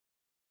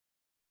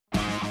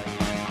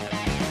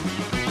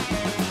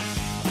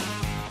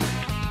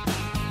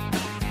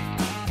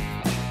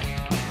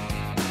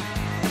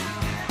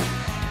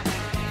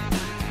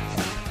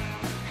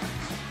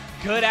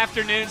Good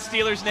afternoon,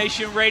 Steelers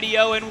Nation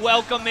Radio, and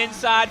welcome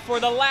inside for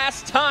the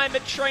last time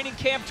at Training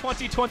Camp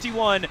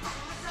 2021,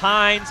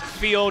 Heinz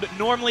Field.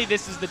 Normally,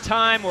 this is the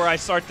time where I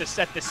start to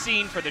set the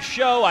scene for the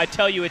show. I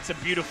tell you it's a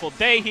beautiful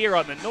day here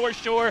on the North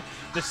Shore.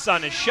 The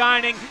sun is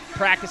shining.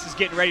 Practice is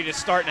getting ready to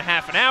start in a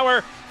half an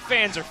hour.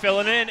 Fans are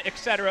filling in,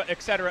 etc.,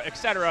 etc.,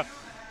 etc.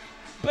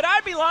 But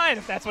I'd be lying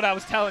if that's what I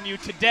was telling you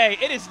today.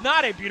 It is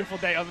not a beautiful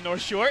day on the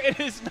North Shore.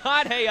 It is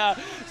not a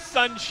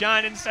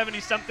sun-shining,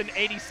 70-something,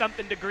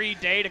 80-something degree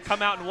day to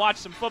come out and watch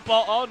some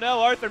football. Oh,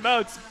 no, Arthur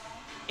Moats.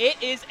 It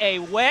is a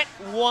wet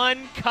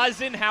one,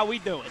 cousin. How we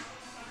doing?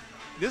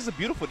 This is a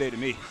beautiful day to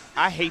me.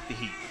 I hate the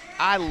heat.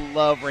 I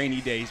love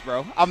rainy days,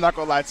 bro. I'm not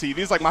going to lie to you.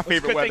 This is like my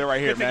favorite weather right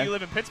here, man. Good thing you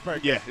live in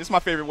Pittsburgh. Yeah, it's my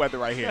favorite weather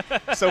right here.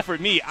 So for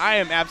me, I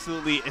am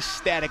absolutely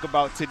ecstatic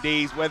about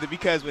today's weather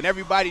because when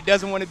everybody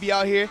doesn't want to be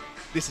out here,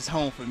 this is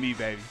home for me,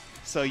 baby.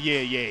 So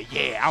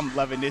yeah, I'm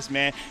loving this,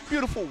 man.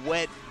 Beautiful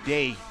wet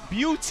day.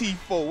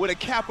 Beautiful with a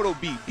capital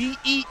B.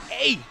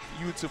 B-E-A.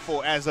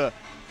 Beautiful, as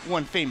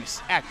one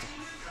famous actor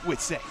would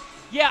say.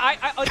 Yeah,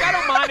 I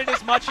don't mind it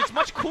as much. It's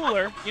much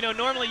cooler. You know,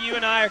 normally you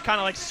and I are kind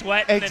of like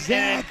sweating.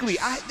 Exactly.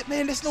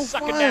 Man, that's no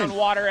sucking fun. Down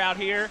water out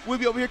here. We'll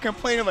be over here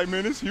complaining like,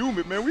 man, it's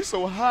humid, man. We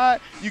so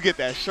hot. You get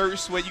that shirt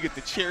sweat. You get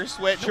the chair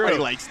sweat. True.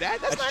 Nobody likes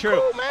that. That's not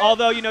true. Cool, man.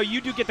 Although, you know, you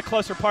do get the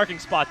closer parking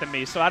spot than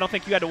me, so I don't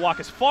think you had to walk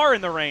as far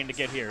in the rain to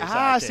get here.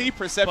 See,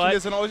 perception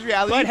isn't always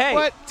reality. But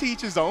hey,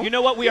 teach his own. You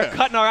know what? We are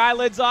cutting our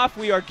eyelids off.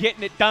 We are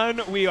getting it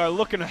done. We are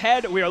looking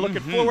ahead. We are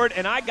looking forward.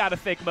 And I got to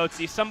think,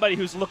 Moatsy, somebody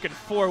who's looking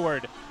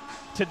forward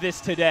to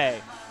this today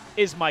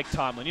is Mike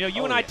Tomlin. You know,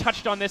 you and I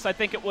touched on this. I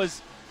think it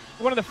was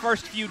one of the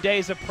first few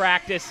days of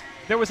practice.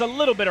 There was a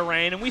little bit of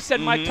rain, and we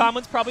said Mike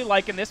Tomlin's probably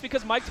liking this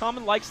because Mike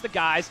Tomlin likes the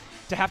guys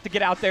to have to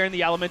get out there in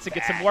the elements and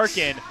get some work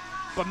in.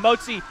 But,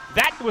 Moatsy,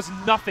 that was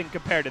nothing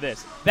compared to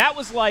this. That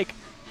was like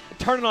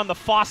turning on the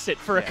faucet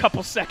for a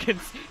couple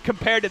seconds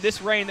compared to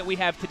this rain that we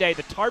have today.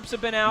 The tarps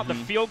have been out. The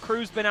field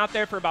crew's been out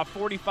there for about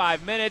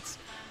 45 minutes.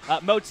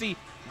 Moatsy,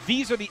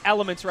 these are the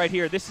elements right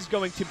here. This is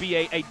going to be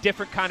a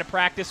different kind of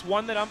practice,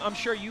 one that I'm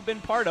sure you've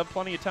been part of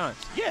plenty of times.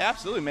 Yeah,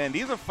 absolutely, man.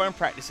 These are fun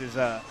practices.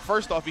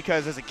 First off,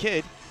 because as a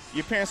kid,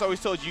 your parents always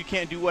told you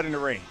can't do what in the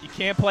rain? You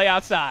can't play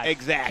outside.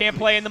 Exactly. Can't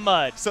play in the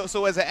mud.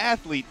 So as an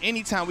athlete,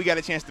 anytime we got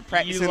a chance to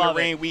practice in the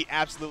rain, we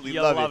absolutely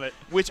love it.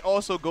 Which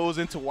also goes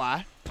into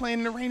why playing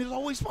in the rain is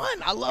always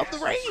fun. I love the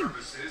rain.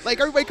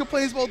 Like, everybody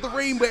complains about the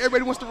rain, but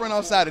everybody wants to run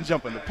outside and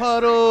jump in the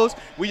puddles.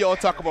 We all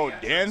talk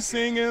about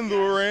dancing in the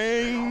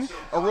rain,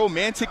 a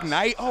romantic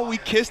night. Oh, we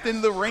kissed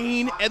in the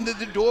rain, ended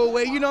the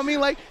doorway. You know what I mean?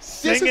 Like,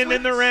 singing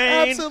in the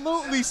rain.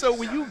 Absolutely. So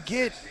when you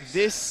get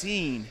this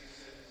scene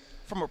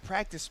from a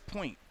practice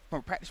point, from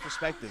a practice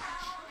perspective,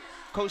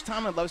 Coach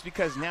Tomlin loves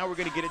because now we're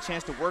going to get a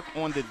chance to work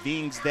on the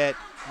things that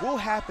will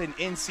happen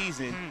in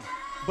season.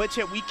 But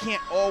yet we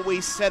can't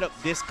always set up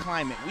this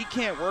climate. We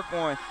can't work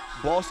on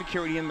ball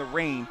security in the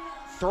rain,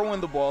 throwing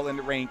the ball in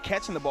the rain,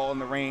 catching the ball in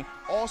the rain,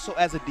 also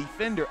as a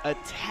defender,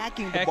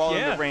 attacking the ball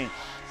in the rain.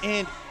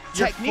 And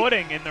your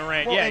footing in the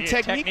rain. Well, and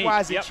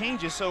technique-wise, it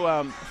changes.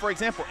 So, for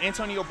example,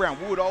 Antonio Brown,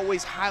 we would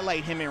always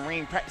highlight him in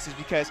rain practices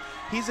because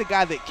he's a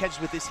guy that catches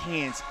with his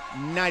hands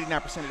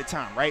 99% of the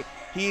time, right?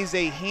 He is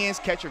a hands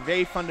catcher,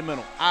 very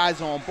fundamental.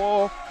 Eyes on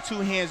ball,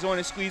 two hands on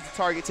it, squeeze the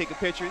target, take a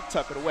picture,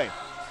 tuck it away.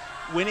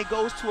 When it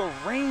goes to a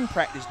rain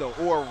practice, though,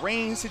 or a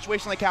rain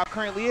situation like how it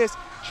currently is,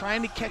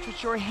 trying to catch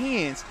with your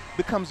hands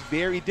becomes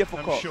very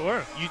difficult. I'm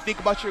sure. You think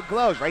about your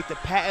gloves, right? The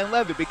patent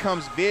leather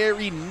becomes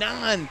very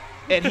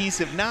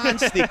non-adhesive,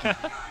 non-sticky.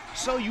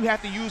 So you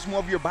have to use more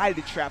of your body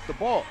to trap the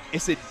ball.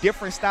 It's a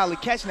different style of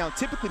catch. Now,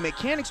 typically,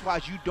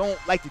 mechanics-wise, you don't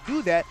like to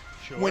do that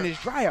when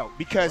it's dry out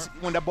because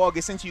when the ball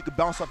gets into you, can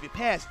bounce off your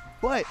pads.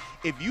 But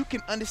if you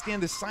can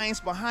understand the science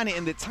behind it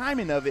and the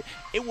timing of it,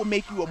 it will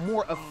make you a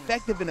more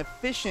effective and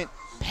efficient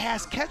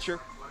pass catcher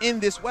in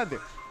this weather.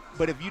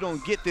 But if you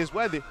don't get this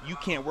weather, you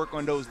can't work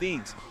on those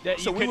things.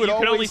 So you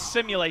can only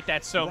simulate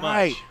that so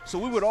much. So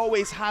we would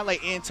always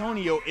highlight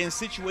Antonio in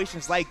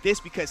situations like this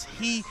because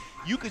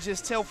you could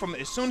just tell from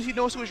as soon as he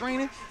knows it was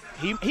raining,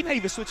 he not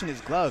even switching his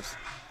gloves.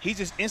 He's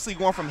just instantly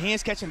going from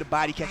hands catching to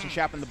body catching,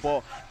 trapping the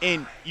ball.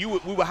 And we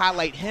would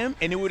highlight him,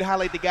 and then we would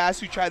highlight the guys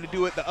who tried to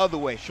do it the other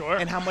way.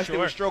 And how much they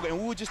were struggling.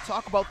 And we would just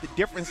talk about the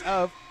difference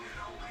of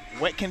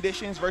wet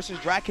conditions versus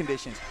dry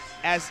conditions.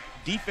 As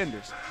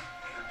defenders,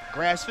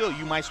 grass field,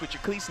 you might switch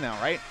your cleats now,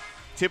 right?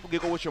 Typically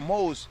go with your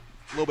moles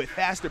a little bit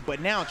faster, but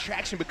now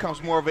traction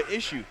becomes more of an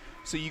issue.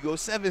 So you go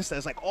 7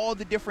 steps, like all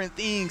the different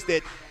things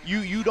that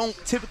you don't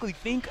typically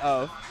think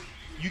of,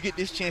 you get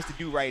this chance to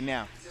do right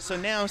now. So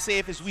now say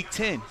if it's week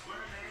 10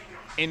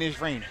 and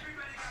it's raining,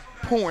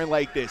 pouring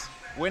like this,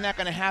 we're not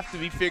going to have to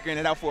be figuring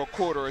it out for a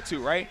quarter or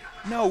two, right?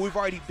 No, we've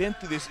already been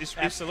through this.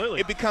 Absolutely.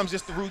 It becomes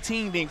just a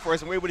routine thing for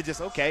us, and we're able to just,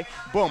 okay,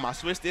 boom, I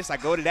switch this, I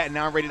go to that, and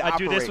now I'm ready to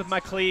operate. I do this with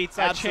my cleats.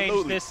 I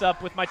change this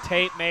up with my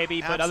tape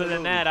maybe, but other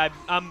than that,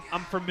 I'm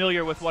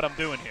familiar with what I'm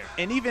doing here.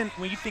 And even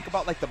when you think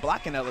about, like, the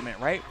blocking element,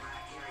 right?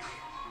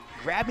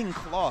 Grabbing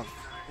cloth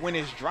when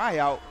it's dry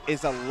out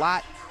is a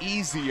lot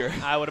easier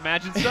I would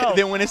imagine so.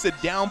 than when it's a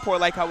downpour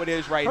like how it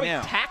is right Probably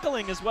now.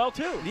 tackling as well,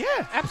 too.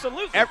 Yeah.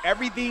 Absolutely.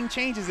 Everything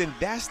changes, and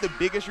that's the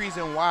biggest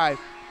reason why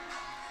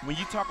when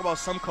you talk about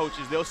some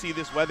coaches, they'll see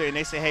this weather and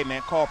they say, hey,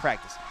 man, call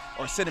practice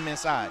or sit them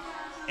inside.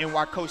 And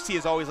why Coach T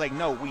is always like,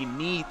 no, we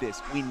need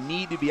this. We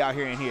need to be out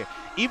here and here.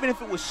 Even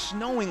if it was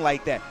snowing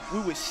like that, we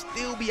would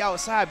still be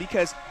outside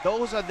because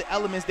those are the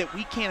elements that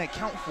we can't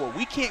account for.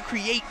 We can't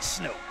create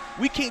snow.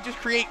 We can't just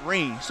create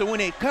rain. So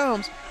when it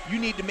comes, you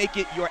need to make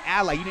it your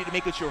ally. You need to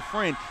make it your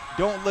friend.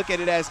 Don't look at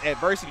it as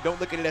adversity. Don't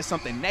look at it as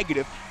something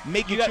negative.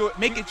 Make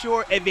it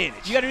your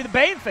advantage. You got to do the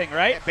Bane thing,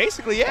 right? Yeah,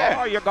 basically, yeah.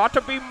 Oh, you got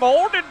to be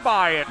molded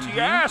by it.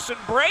 Yes,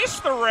 embrace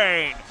the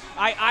rain.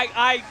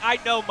 I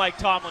know Mike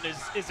Tomlin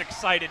is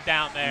excited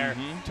down there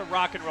to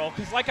rock and roll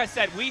because, like I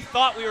said, we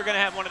thought we were going to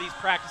have one of these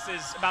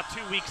practices about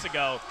 2 weeks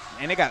ago.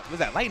 And was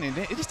that lightning?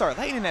 It just started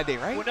lightning that day,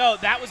 right? Well, no,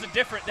 that was a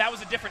different day.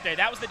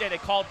 That was the day they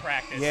called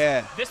practice.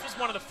 Yeah. This was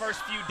one of the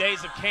first few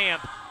days of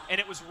camp, and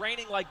it was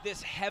raining like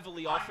this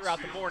heavily all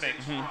throughout the morning.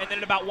 And then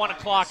at about 1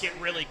 o'clock, it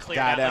really cleared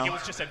out. Like it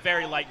was just a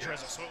very light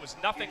drizzle. So it was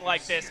nothing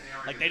like this.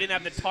 Like they didn't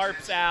have the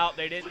tarps out.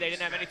 They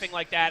didn't have anything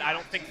like that. I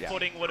don't think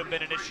footing would have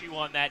been an issue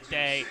on that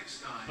day.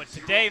 But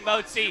today,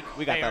 Mozi,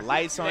 we got the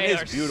lights on.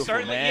 It's beautiful,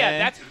 man.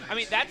 Yeah,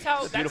 that's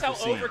how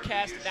scene.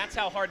 overcast and that's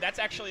how hard. That's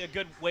actually a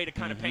good way to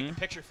kind of paint the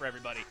picture for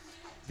everybody.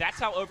 That's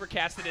how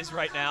overcast it is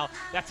right now.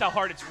 That's how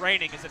hard it's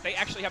raining, is that they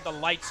actually have the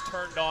lights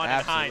turned on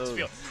at Heinz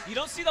Field. You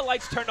don't see the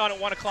lights turned on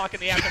at 1 o'clock in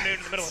the afternoon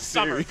in the middle of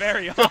summer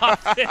very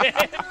often.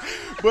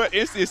 But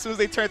as soon as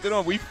they turned it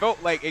on, we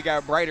felt like it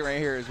got brighter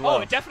in here as well.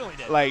 Oh, it definitely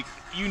did. Like,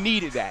 you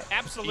needed that.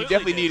 Absolutely. You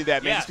definitely needed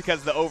that, man, yeah. just because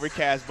of the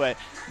overcast. But,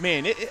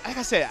 man, like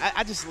I said,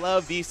 I just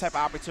love these type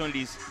of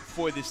opportunities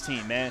for this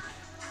team, man.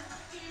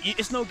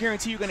 It's no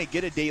guarantee you're going to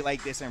get a day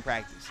like this in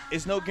practice.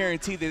 It's no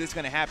guarantee that it's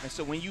going to happen.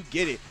 So when you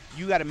get it,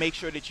 you got to make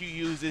sure that you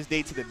use this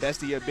day to the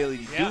best of your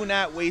ability. Yeah. Do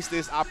not waste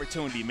this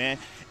opportunity, man.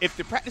 If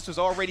the practice was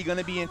already going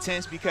to be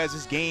intense because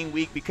it's game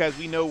week, because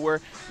we know we're,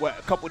 a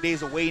couple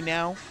days away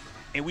now,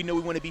 and we know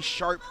we want to be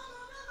sharp,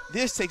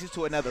 this takes it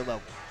to another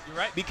level. You're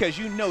right. Because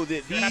you know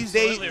that these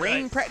days,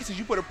 rain practices,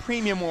 you put a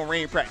premium on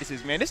rain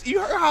practices, man. You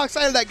heard how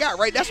excited I got,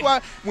 right? That's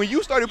why when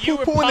you started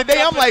poo-pooing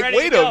today, I'm like,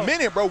 wait a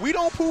minute, bro. We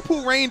don't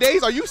poo-poo rain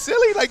days. Are you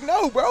silly? like,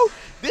 no, bro.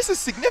 This is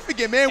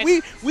significant, man.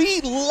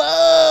 We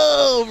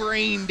love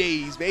rain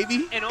days,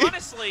 baby. And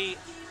honestly,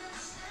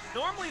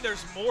 normally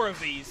there's more of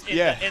these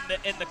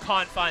in the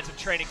confines of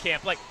training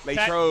camp. Like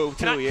Latrobe,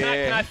 too,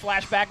 Can I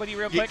flash back with you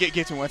real quick?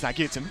 Get to me one time.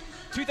 Get to me.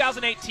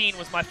 2018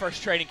 was my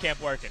first training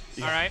camp working,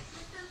 all right?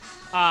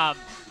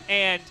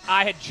 And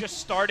I had just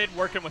started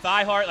working with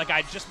iHeart. Like,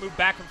 I just moved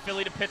back from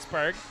Philly to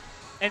Pittsburgh.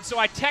 And so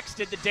I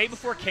texted the day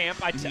before camp.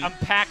 I'm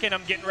packing.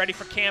 I'm getting ready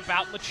for camp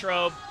out in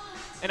Latrobe.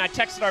 And I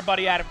texted our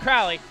buddy Adam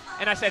Crowley.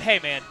 And I said, hey,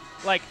 man,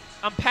 like,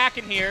 I'm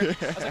packing here.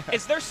 I was like,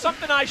 is there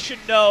something I should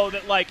know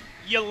that, like,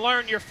 you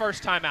learn your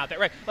first time out there,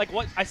 right? Like,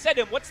 what I said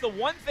to him, what's the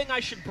one thing I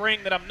should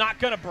bring that I'm not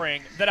going to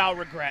bring that I'll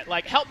regret?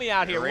 Like, help me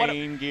out here.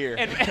 Rain gear.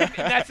 And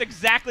that's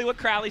exactly what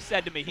Crowley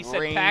said to me. He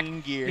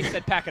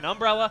said, pack an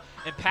umbrella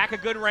and pack a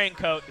good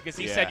raincoat because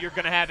he said you're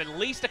going to have at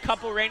least a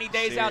couple rainy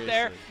days out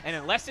there. And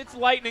unless it's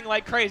lightning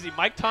like crazy,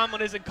 Mike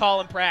Tomlin isn't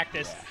calling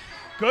practice. Yeah.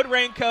 Good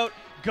raincoat,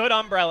 good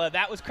umbrella.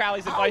 That was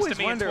Crowley's advice to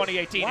me in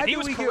 2018. Why and he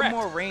was correct. Why do we get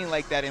more rain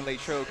like that in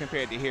Latrobe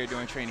compared to here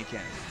during training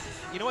camp?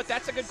 You know what?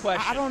 That's a good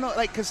question. I don't know,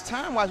 like, because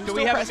time-wise, do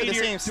we have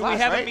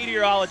a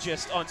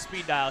meteorologist on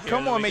speed dial here?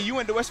 Come on, man. You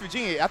went to West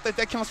Virginia. I think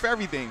that counts for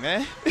everything,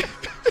 man.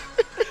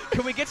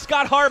 Can we get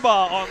Scott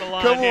Harbaugh on the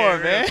line here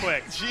real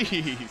quick?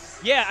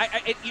 Jeez. Yeah,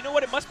 you know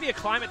what? It must be a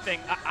climate thing.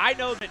 I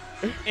know that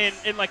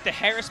in like the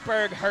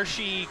Harrisburg,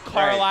 Hershey,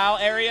 Carlisle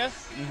area,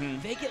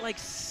 they get like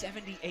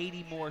 70,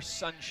 80 more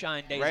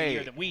sunshine days a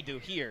year than we do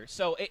here.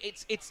 So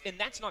it's and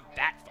that's not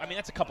that. I mean,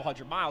 that's a couple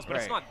hundred miles, but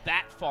it's not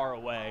that far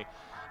away.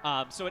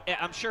 So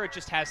I'm sure it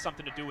just has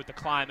something to do with the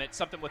climate,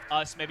 something with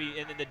us, maybe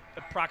in the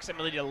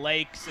proximity to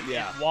lakes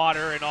and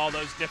water and all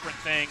those different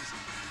things,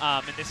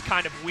 and this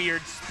kind of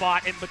weird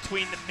spot in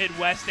between the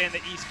Midwest and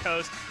the East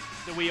Coast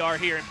that we are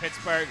here in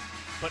Pittsburgh.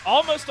 But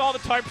almost all the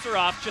tarps are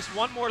off. Just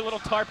one more little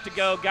tarp to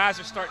go. Guys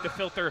are starting to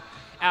filter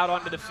out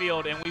onto the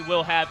field, and we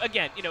will have,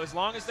 again, as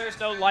long as there's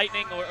no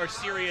lightning or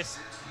serious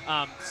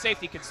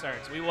safety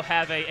concerns, we will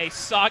have a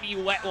soggy,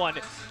 wet one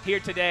here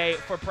today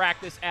for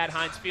practice at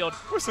Heinz Field.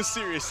 What's a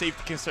serious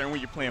safety concern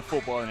when you're playing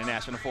football in the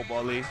National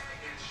Football League?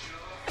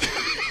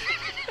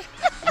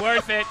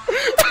 Worth it.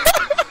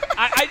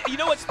 You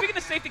know what? Speaking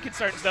of safety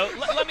concerns, though,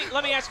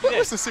 let me ask you this.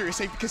 What's a serious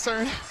safety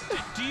concern?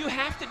 Do you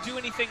have to do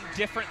anything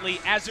differently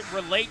as it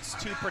relates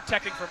to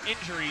protecting from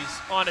injuries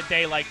on a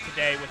day like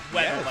today with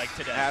weather like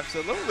today?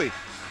 Absolutely.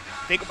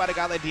 Think about a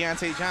guy like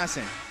Deontay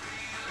Johnson.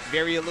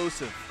 Very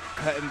elusive,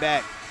 cutting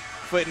back,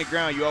 foot in the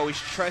ground. You always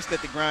trust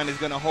that the ground is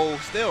going to hold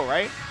still,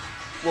 right?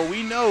 Well,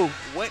 we know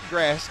wet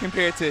grass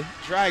compared to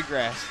dry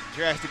grass,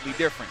 drastically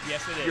different.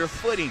 Yes, it is. Your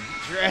footing,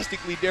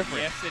 drastically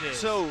different. Yes, it is.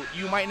 So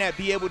you might not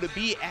be able to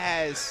be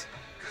as,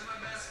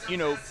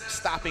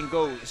 stop and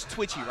go. It's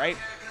twitchy, right?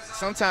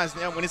 Sometimes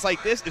when it's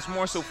like this, it's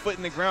more so foot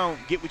in the ground,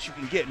 get what you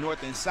can get,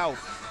 north and south.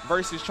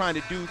 versus trying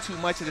to do too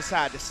much of the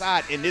side to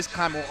side. In this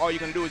climate, all you're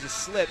going to do is just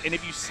slip. And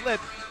if you slip,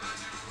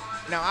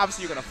 now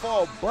obviously you're going to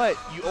fall, but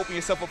you open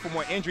yourself up for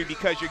more injury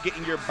because you're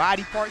getting your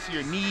body parts,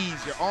 your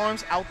knees, your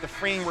arms out the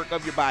framework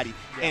of your body.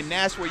 Yeah. And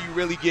that's where you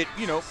really get,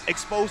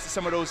 exposed to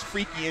some of those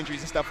freaky injuries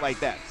and stuff like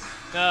that.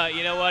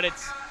 You know what?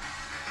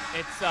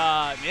 It's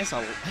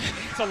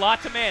a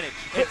lot to manage.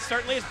 It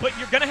certainly is, but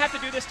you're going to have to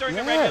do this during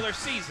the regular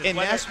season. And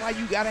that's why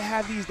you got to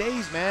have these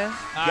days, man.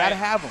 You got to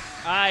have them.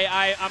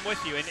 I'm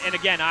with you. And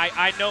again,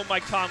 I know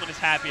Mike Tomlin is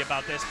happy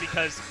about this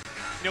because,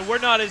 we're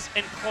not as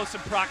in close in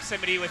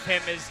proximity with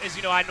him as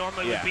I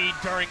normally would be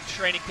during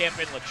training camp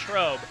in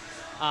Latrobe.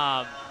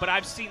 But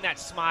I've seen that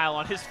smile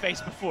on his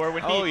face before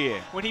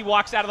when he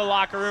walks out of the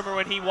locker room or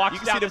when he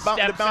walks down the steps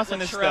at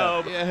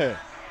Latrobe.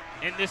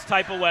 In this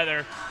type of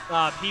weather.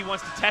 He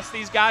wants to test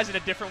these guys in a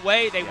different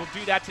way. They will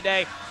do that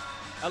today.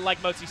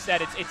 Like Motzi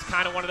said, it's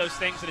kind of one of those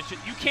things that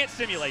you can't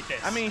simulate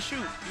this. I mean,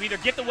 shoot. You either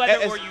get the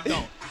weather or you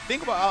don't.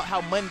 Think about how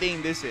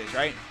mundane this is,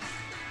 right?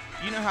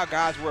 You know how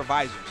guys wear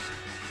visors.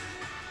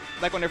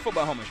 Like on their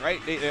football helmets, right?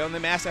 They on the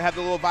mask, they have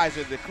the little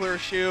visor, the clear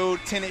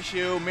shield, tinted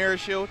shield, mirror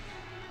shield.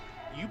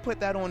 You put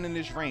that on in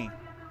this rain,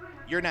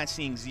 you're not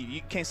seeing Z. You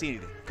can't see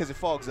anything because it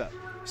fogs up.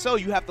 So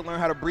you have to learn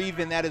how to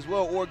breathe in that as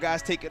well, or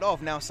guys take it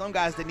off. Now, some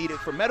guys that need it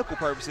for medical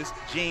purposes,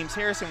 James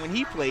Harrison, when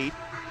he played,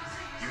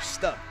 you're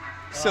stuck.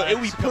 So it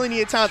would be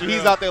plenty of times where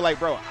he's out there like,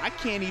 bro, I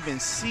can't even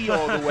see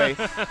all the way,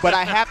 but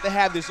I have to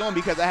have this on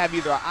because I have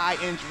either an eye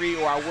injury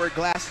or I wear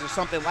glasses or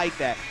something like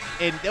that.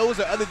 And those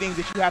are other things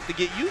that you have to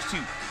get used to.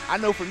 I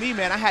know for me,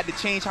 man, I had to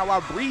change how I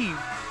breathe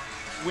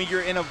when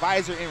you're in a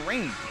visor in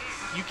rain.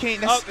 You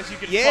can't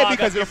necessarily,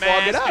 because it'll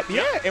fog it up.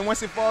 Yeah, and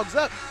once it fogs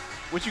up,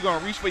 what, you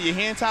gonna reach for your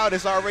hand towel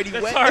that's already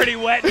wet? That's already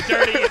wet and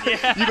dirty.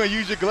 And You gonna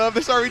use your glove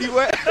that's already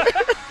wet?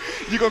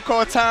 You gonna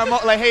call time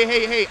out like,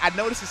 hey, I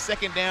know this is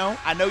second down.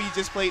 I know you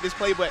just played this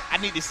play, but I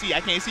need to see. I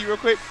can't see real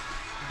quick.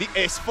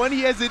 As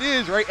funny as it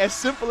is, right? As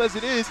simple as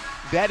it is,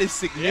 that is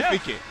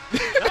significant. Yeah.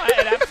 No,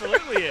 it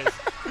absolutely is.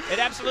 It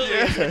absolutely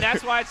is, and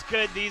that's why it's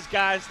good. These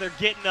guys, they're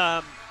getting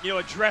a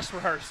dress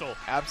rehearsal.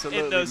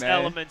 Absolutely, in those man.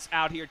 elements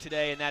out here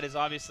today, and that is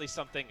obviously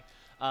something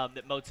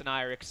that Moats and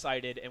I are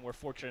excited, and we're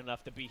fortunate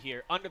enough to be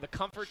here under the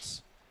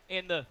comforts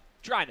and the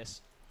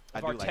dryness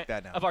of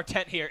our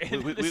tent here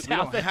in the south. We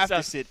don't have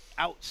to sit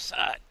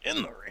outside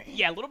in the rain.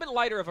 Yeah, a little bit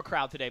lighter of a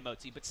crowd today,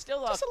 Moatsy, but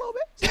still just a little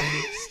bit.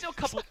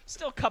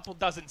 still a couple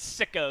dozen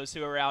sickos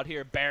who are out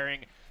here bearing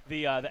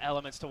the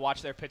elements to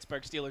watch their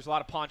Pittsburgh Steelers. A lot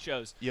of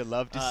ponchos. You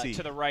love to see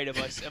to the right of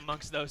us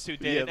amongst those who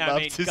did. You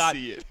love to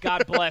see it.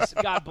 God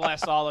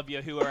bless all of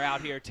you who are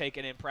out here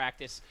taking in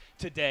practice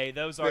today.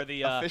 Those are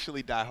the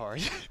officially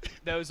diehard.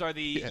 Those are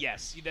the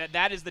yes.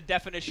 That is the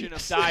definition of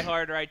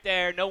diehard right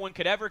there. No one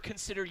could ever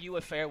consider you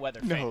a fair weather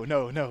fan.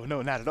 No,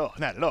 not at all.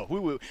 Not at all. We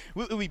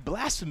would be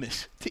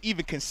blasphemous to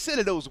even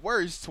consider those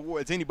words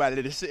towards anybody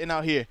that is sitting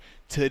out here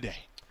today.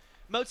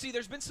 Moatsy,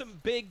 there's been some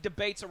big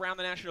debates around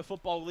the National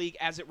Football League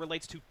as it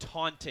relates to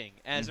taunting,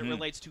 as it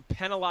relates to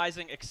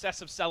penalizing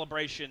excessive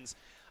celebrations.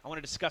 I want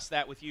to discuss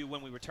that with you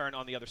when we return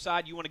on the other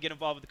side. You want to get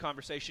involved with the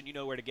conversation, you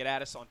know where to get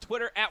at us on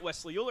Twitter, at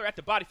Wesley Euler, at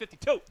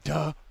TheBody52.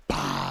 The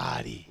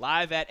Body.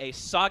 Live at a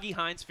soggy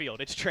Heinz Field.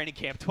 It's Training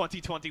Camp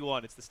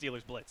 2021. It's the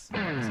Steelers Blitz.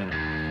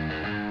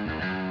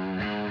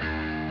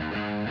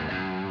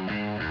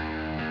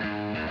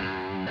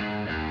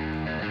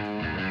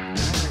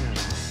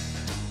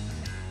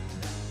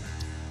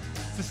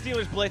 The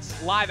Steelers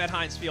Blitz live at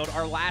Heinz Field,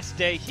 our last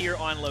day here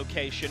on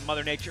location.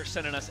 Mother Nature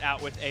sending us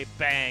out with a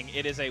bang.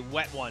 It is a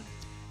wet one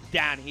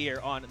down here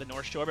on the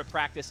North Shore, but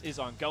practice is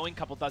ongoing.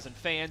 Couple dozen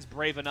fans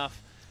brave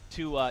enough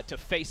to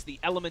face the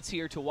elements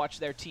here, to watch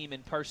their team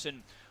in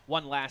person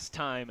one last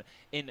time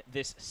in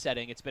this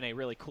setting. It's been a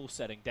really cool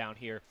setting down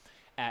here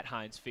at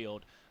Heinz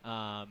Field.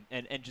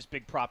 And just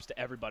big props to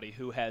everybody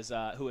who has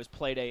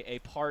played a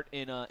part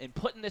in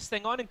putting this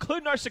thing on,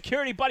 including our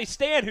security buddy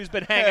Stan, who's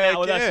been hanging out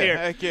with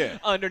us here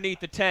underneath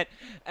the tent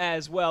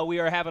as well. We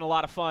are having a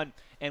lot of fun,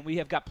 and we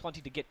have got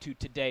plenty to get to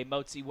today.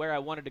 Moatsy, where I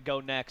wanted to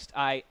go next,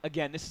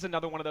 again, this is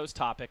another one of those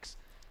topics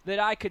that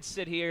I could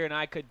sit here and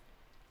I could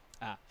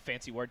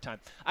fancy word time.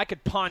 I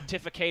could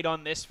pontificate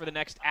on this for the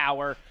next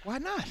hour. Why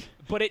not?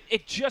 But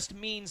it just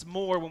means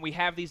more when we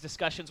have these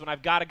discussions, when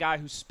I've got a guy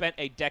who spent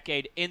a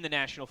decade in the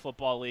National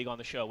Football League on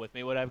the show with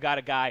me, when I've got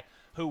a guy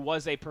who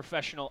was a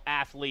professional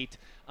athlete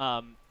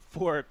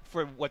for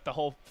what the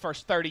whole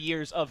first 30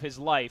 years of his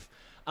life.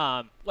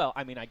 Well,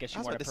 I mean, I guess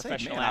you weren't a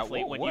professional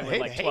athlete when you were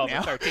like 12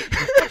 or 13.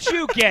 But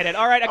you get it.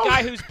 All right, a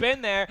guy who's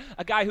been there,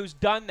 a guy who's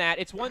done that.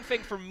 It's one thing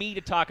for me to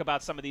talk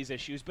about some of these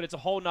issues, but it's a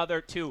whole nother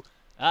to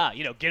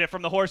get it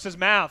from the horse's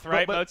mouth,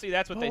 right, Moatsy?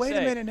 That's what they say. Wait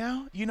a minute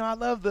now. I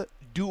love the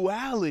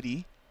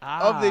duality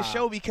of this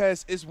show,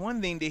 because it's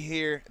one thing to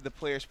hear the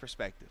player's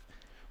perspective.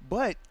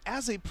 But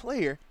as a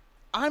player,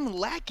 I'm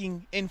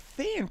lacking in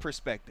fan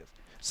perspective.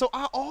 So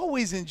I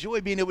always enjoy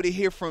being able to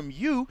hear from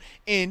you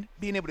and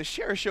being able to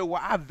share a show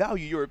where I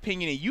value your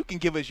opinion and you can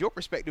give us your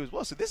perspective as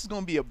well. So this is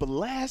going to be a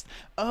blast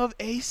of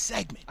a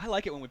segment. I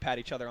like it when we pat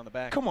each other on the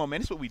back. Come on, man.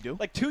 That's what we do.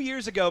 Like 2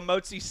 years ago,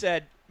 Moatsy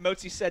said,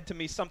 Motzi said to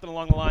me something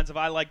along the lines of,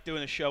 "I like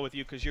doing a show with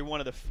you because you're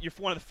one of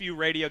the few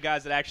radio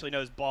guys that actually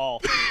knows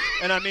ball."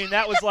 And I mean,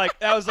 that was like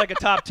a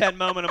top 10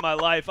 moment of my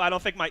life. I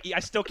don't think I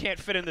still can't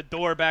fit in the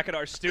door back at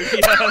our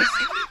studios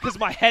because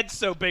my head's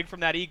so big from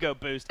that ego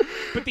boost.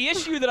 But the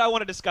issue that I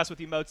want to discuss with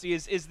you, Motzi,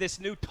 is this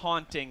new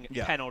taunting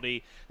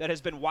penalty that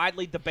has been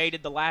widely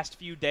debated the last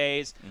few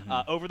days.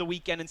 Over the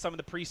weekend in some of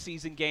the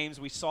preseason games,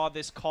 we saw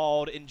this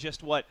called in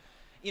just what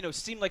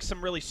seemed like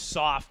some really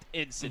soft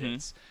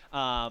incidents.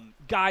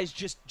 Guys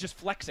just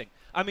flexing.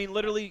 I mean,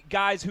 literally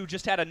guys who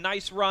just had a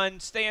nice run,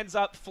 stands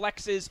up,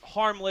 flexes,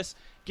 harmless,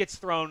 gets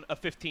thrown a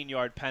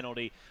 15-yard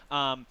penalty.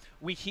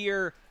 We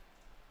hear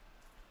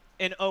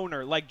an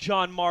owner like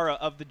John Mara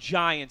of the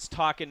Giants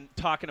talking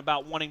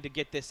about wanting to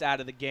get this out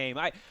of the game.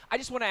 I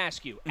just want to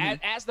ask you,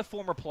 as the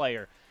former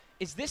player,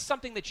 is this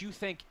something that you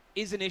think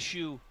is an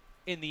issue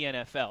in the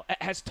NFL?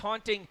 Has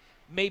taunting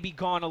maybe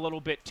gone a little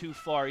bit too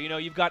far?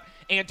 You've got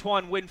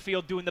Antoine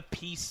Winfield doing the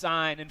peace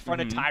sign in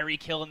front of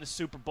Tyreek Hill in the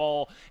Super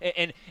Bowl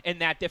and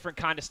that different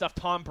kind of stuff.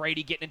 Tom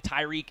Brady getting in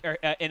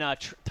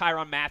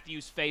Tyrann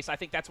Mathieu' face. I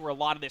think that's where a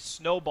lot of this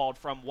snowballed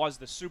from, was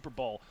the Super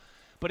Bowl.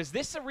 But is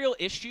this a real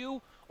issue,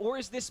 or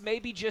is this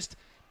maybe just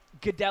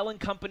Goodell and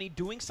company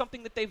doing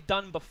something that they've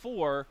done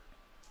before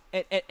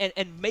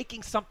and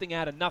making something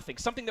out of nothing,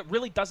 something that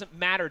really doesn't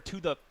matter to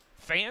the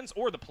fans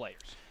or the players?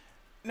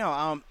 No,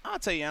 I'll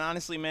tell you,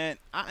 honestly, man,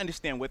 I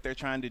understand what they're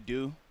trying to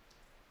do,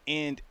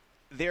 and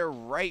they're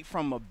right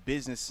from a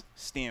business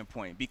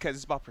standpoint because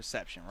it's about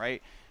perception,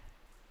 right?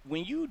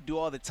 When you do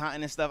all the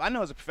taunting and stuff, I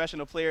know as a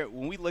professional player,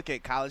 when we look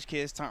at college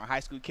kids, high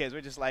school kids,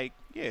 we're just like,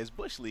 yeah, it's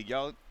Bush League,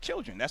 y'all,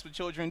 children. That's what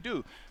children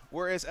do.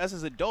 Whereas us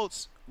as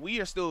adults, we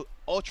are still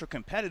ultra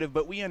competitive,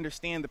 but we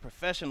understand the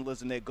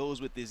professionalism that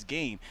goes with this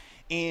game.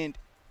 And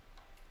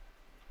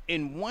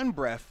in one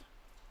breath,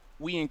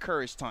 we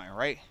encourage taunting,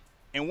 right?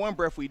 In one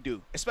breath, we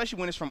do, especially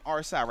when it's from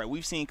our side, right?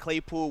 We've seen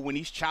Claypool when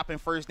he's chopping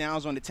first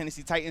downs on the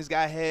Tennessee Titans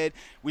guy head.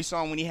 We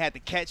saw him when he had the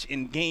catch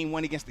in game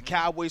 1 against the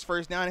Cowboys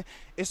first down.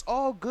 It's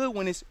all good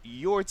when it's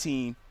your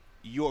team,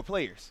 your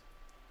players.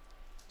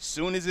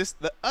 Soon as it's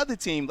the other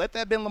team, let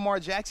that be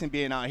Lamar Jackson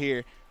being out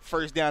here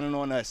first down and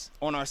on us,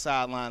 on our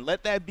sideline.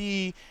 Let that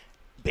be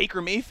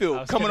Baker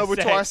Mayfield coming over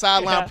to our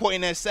sideline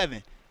pointing at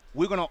 7.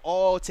 We're going to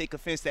all take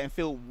offense to that and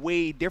feel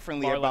way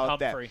differently about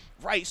that.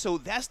 Right, so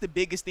that's the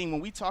biggest thing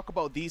when we talk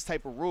about these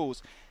type of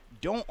rules.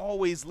 Don't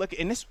always look at,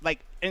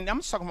 and I'm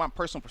just talking about my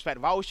personal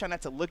perspective. I always try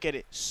not to look at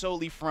it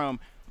solely from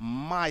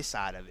my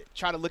side of it.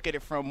 Try to look at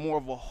it from more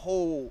of a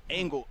whole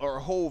angle or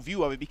a whole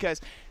view of it,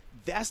 because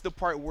that's the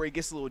part where it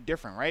gets a little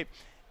different, right?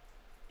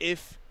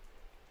 If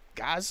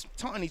guys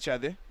taunting each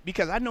other,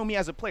 because I know me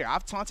as a player,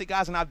 I've taunted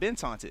guys and I've been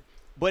taunted.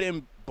 But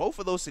in both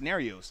of those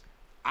scenarios,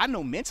 I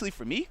know mentally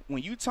for me,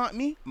 when you taunt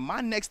me,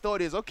 my next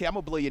thought is, okay, I'm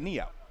going to blow your knee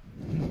out.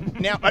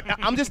 Now,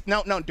 I'm just,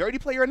 now, dirty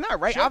player or not,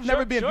 right? I've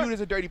never been viewed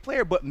as a dirty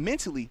player, but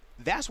mentally,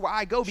 that's where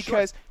I go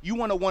because you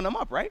want to one them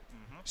up, right?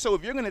 So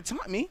if you're going to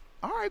taunt me,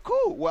 all right,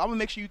 cool. Well, I'm going to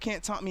make sure you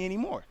can't taunt me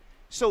anymore.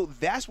 So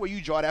that's where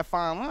you draw that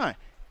fine line.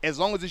 As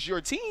long as it's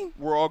your team,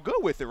 we're all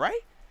good with it,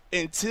 right?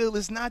 Until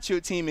it's not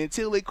your team,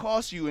 until it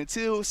costs you,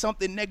 until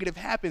something negative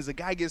happens, a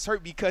guy gets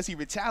hurt because he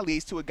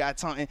retaliates to a guy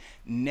taunting,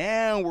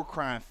 now we're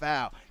crying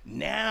foul.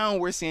 Now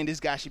we're saying this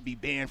guy should be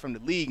banned from the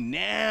league.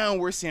 Now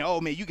we're saying, oh,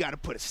 man, you got to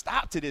put a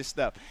stop to this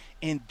stuff.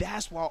 And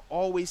that's why I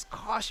always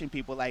caution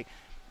people, like,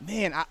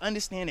 man, I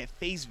understand at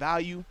face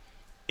value,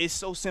 it's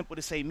so simple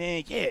to say,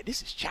 man, yeah,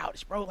 this is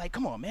childish, bro. Like,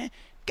 come on, man.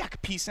 Got a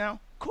peace sign.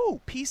 Cool,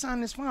 peace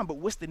sign is fine, but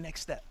what's the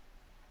next step?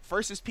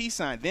 First is peace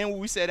sign. Then what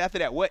we said after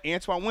that, what?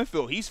 Antoine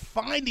Winfield. He's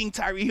finding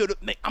Tyreek Hill.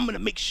 I'm going to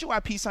make sure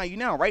I peace sign you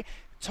now, right?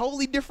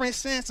 Totally different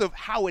sense of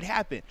how it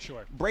happened.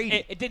 Sure.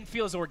 Brady. It didn't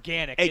feel as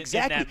organic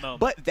exactly. in that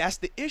moment. But that's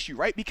the issue,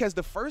 right? Because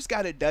the first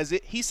guy that does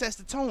it, he sets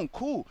the tone.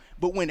 Cool.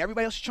 But when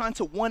everybody else is trying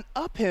to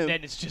one-up him,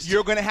 then it's just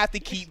you're going to have to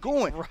keep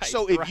going. Right,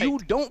 so if you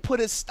don't put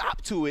a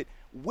stop to it,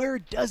 where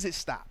does it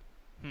stop?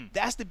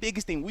 That's the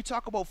biggest thing. We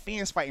talk about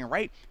fans fighting,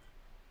 right?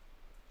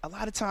 A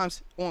lot of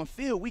times on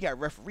field, we got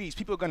referees.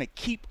 People are going to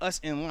keep us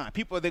in line.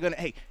 They're going to,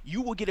 hey,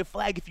 you will get a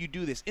flag if you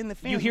do this. In the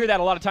fans, you hear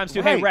that a lot of times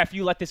too. Right. Hey, ref,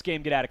 you let this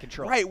game get out of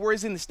control. Right.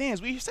 Whereas in the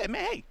stands, we say,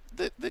 man, hey,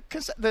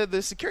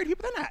 the security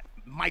people, they're not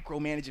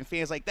micromanaging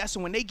fans like that. So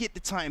when they get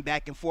the time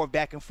back and forth,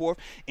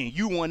 and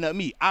you one up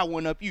me, I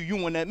one up you, you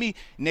one up me.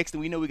 Next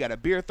thing we know, we got a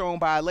beer thrown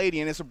by a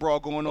lady, and it's a brawl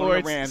going on in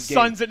the Rams game.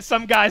 Sons and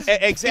some guys,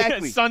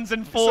 exactly. Sons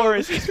and four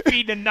is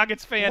feeding a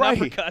Nuggets fan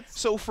uppercuts.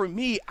 So for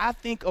me, I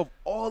think of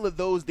all of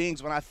those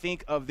things when I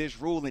think of this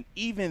rule, and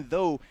even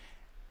though,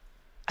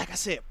 like I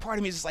said, part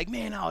of me is just like,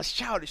 man, I was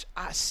childish.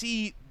 I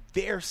see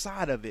their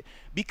side of it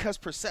because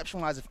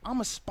perception-wise, if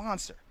I'm a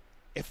sponsor,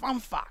 if I'm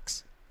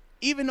Fox,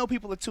 even though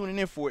people are tuning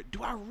in for it,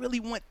 do I really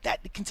want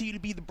that to continue to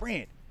be the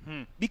brand?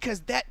 Because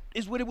that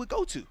is what it would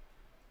go to.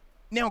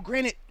 Now,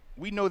 granted,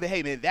 we know that,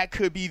 hey, man, that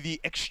could be the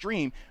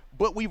extreme,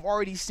 but we've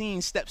already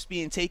seen steps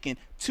being taken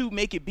to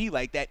make it be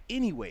like that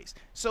anyways.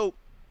 So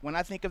when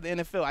I think of the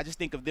NFL, I just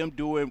think of them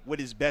doing what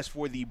is best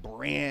for the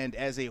brand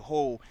as a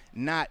whole,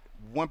 not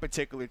one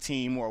particular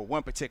team or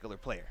one particular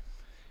player.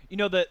 You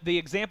know, the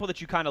example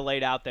that you kind of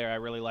laid out there, I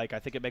really like. I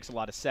think it makes a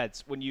lot of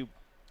sense when you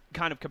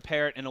kind of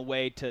compare it in a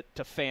way to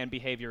fan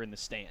behavior in the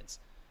stands.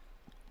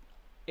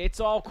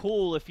 It's all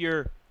cool if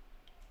you're,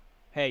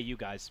 hey, you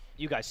guys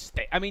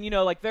stay. I mean, you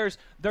know, like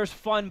there's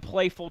fun,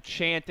 playful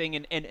chanting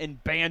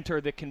and banter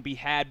that can be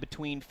had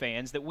between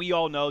fans that we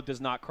all know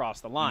does not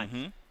cross the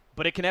line.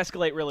 But it can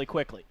escalate really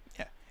quickly.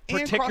 Yeah.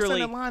 Particularly, and crossing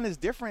the line is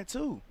different,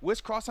 too.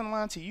 What's crossing the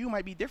line to you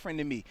might be different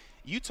than me.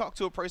 You talk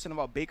to a person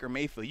about Baker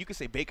Mayfield, you can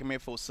say Baker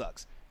Mayfield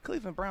sucks.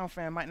 Cleveland Brown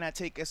fan might not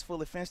take as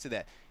full offense to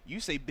that.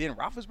 You say Ben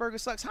Roethlisberger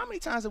sucks. How many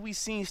times have we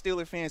seen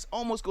Steeler fans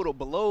almost go to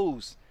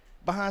blows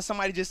behind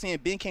somebody just saying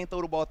Ben can't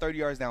throw the ball 30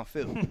 yards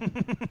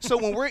downfield? So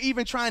when we're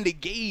even trying to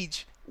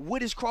gauge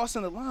what is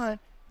crossing the line,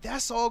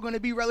 that's all going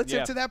to be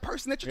relative to that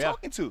person that you're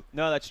talking to.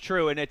 No, that's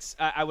true, and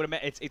I would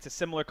imagine it's a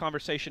similar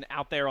conversation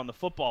out there on the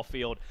football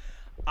field.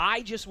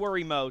 I just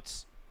worry,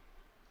 Moats,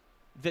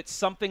 that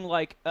something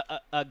like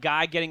a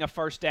guy getting a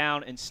first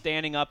down and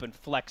standing up and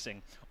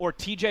flexing, or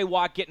T.J.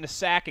 Watt getting a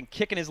sack and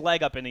kicking his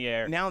leg up in the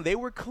air. Now, they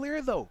were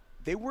clear, though.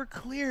 They were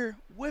clear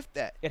with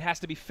that. It has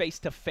to be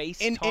face-to-face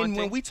taunting. And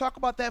when we talk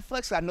about that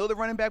flex, I know the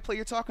running back player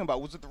you're talking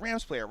about was it the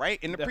Rams player, right?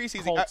 In the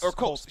preseason.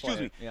 Colts, excuse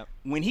me. Yep.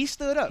 When he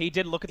stood up. He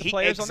did look at the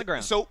players on the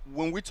ground. So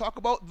when we talk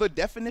about the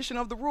definition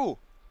of the rule,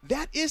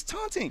 that is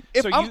taunting.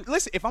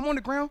 Listen, if I'm on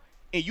the ground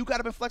and you got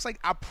up and flex, like,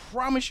 I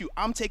promise you,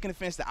 I'm taking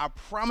offense to that. I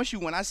promise you,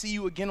 when I see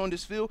you again on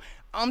this field,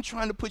 I'm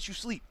trying to put you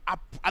sleep. I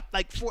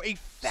like, for a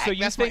fact. So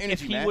you that's think my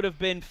energy, if he would have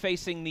been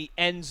facing the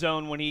end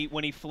zone when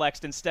he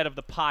flexed instead of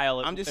the pile,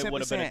 it would have been a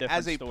different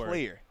as a story.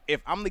 Player,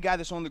 if I'm the guy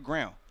that's on the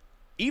ground,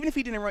 even if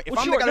he didn't run, if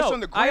I'm sure, the guy that's on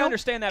the ground, I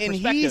understand that and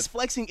perspective. he's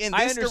flexing in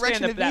this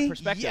direction of that me,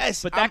 perspective.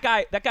 yes, but that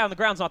guy on the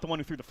ground's not the one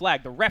who threw the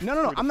flag. The ref.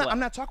 No. I'm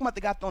not talking about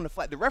the guy throwing the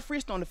flag. The referee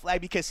is throwing the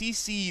flag because he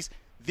sees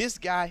this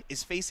guy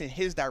is facing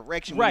his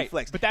direction when he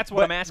flexes. But that's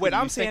what I'm asking. What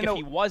I'm saying, if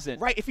he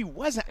wasn't, right? If he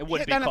wasn't, it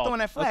wouldn't be not called. Throwing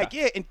that flag.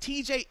 Okay. Yeah, and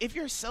TJ, if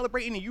you're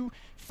celebrating and you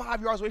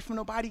 5 yards away from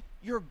nobody,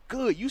 you're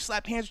good. You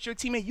slap hands with your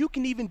teammate. You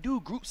can even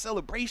do group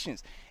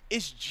celebrations.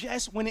 It's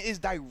just when it is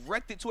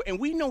directed to it, and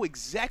we know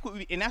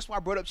exactly. And that's why I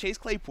brought up Chase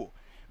Claypool,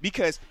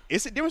 because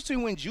it's a difference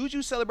between when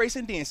Juju celebrates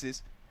and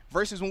dances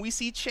versus when we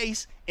see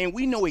Chase and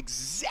we know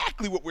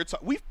exactly what we're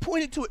talking. We've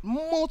pointed to it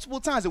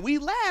multiple times, and we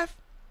laugh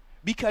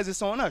because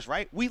it's on us,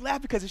 right? We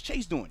laugh because it's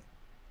Chase doing it.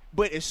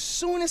 But as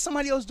soon as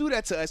somebody else do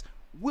that to us,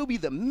 we'll be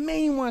the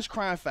main ones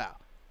crying foul.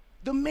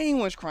 The main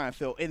ones crying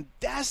foul. And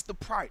that's the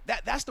part.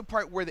 That's the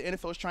part where the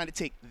NFL is trying to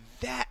take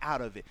that out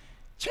of it.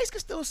 Chase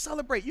can still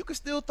celebrate. You can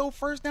still throw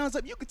first downs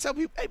up. You can tell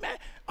people, hey, man,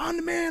 I'm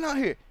the man out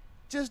here.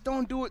 Just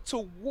don't do it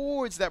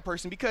towards that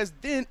person, because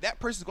then that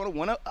person's going to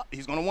want to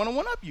he's going to want to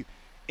one-up you.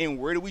 And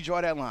where do we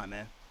draw that line,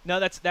 man? No,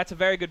 that's a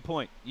very good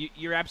point.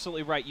 You're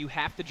absolutely right. You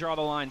have to draw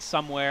the line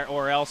somewhere,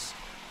 or else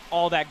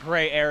all that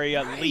gray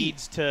area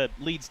leads to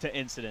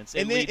incidents.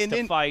 It leads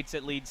to fights.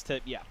 It leads to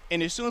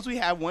And as soon as we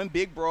have one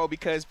big brawl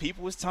because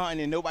people was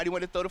taunting and nobody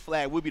wanted to throw the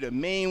flag, we'll be the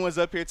main ones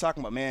up here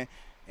talking about, man,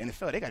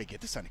 NFL, they got to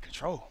get this under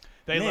control.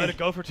 They let it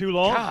go for too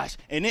long. Gosh,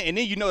 and then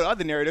you know the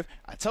other narrative.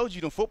 I told you,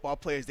 them football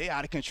players, they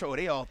out of control.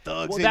 They all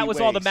thugs. Well, that was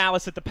all the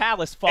Malice at the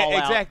Palace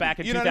fallout back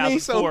in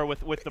 2004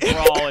 with the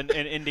brawl in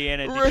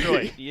Indiana and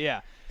Detroit.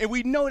 Yeah, and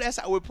we know that's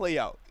how it would play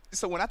out.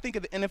 So when I think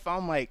of the NFL,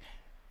 I'm like,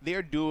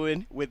 they're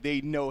doing what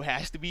they know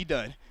has to be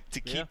done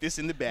to keep this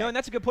in the bag. No, and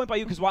that's a good point by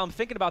you, because while I'm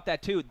thinking about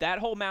that too, that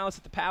whole Malice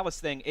at the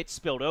Palace thing, it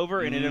spilled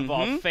over and it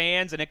involved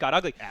fans and it got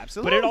ugly.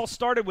 Absolutely. But it all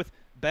started with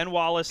Ben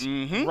Wallace,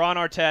 Ron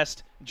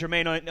Artest,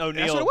 Jermaine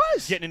O'Neal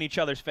getting in each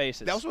other's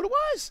faces. That was what it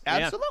was.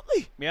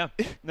 Absolutely. Yeah.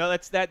 No,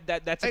 that's a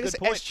good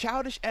point. As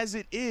childish as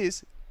it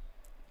is,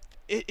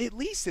 it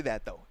leads to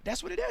that, though.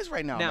 That's what it is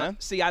right now, man.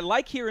 See, I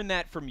like hearing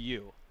that from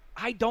you.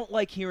 I don't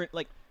like hearing,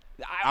 like,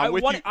 I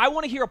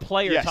want to hear a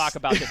player talk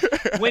about this.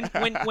 When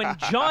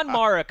John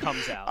Mara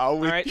comes out, all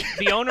right,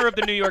 the owner of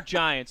the New York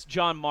Giants,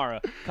 John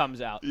Mara,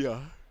 comes out. Yeah.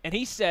 And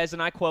he says,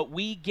 and I quote,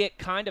 "We get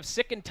kind of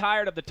sick and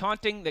tired of the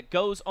taunting that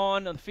goes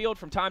on the field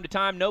from time to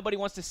time. Nobody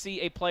wants to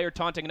see a player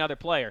taunting another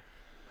player."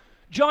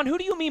 John, who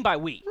do you mean by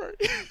we?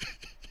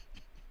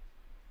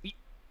 Right.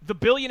 The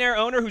billionaire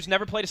owner who's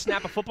never played a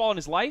snap of football in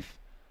his life?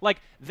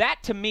 Like, that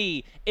to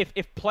me, if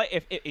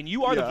and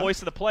you are the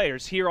voice of the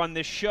players here on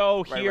this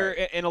show,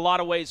 in a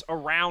lot of ways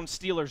around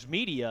Steelers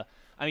media.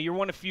 I mean, you're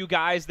one of the few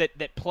guys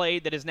that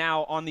played that is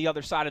now on the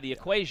other side of the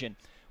equation.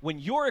 When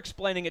you're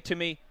explaining it to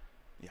me,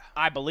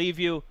 I believe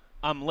you.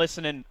 I'm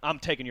listening. I'm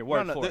taking your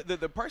word for it.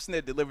 The person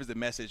that delivers the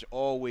message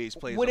always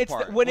plays a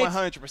part.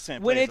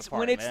 100% plays a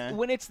part, man.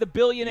 When it's the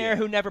billionaire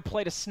who never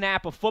played a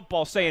snap of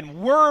football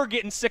saying, we're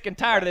getting sick and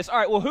tired of this. All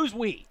right, well, who's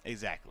we?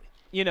 Exactly.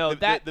 You know,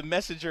 the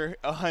messenger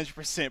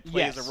 100%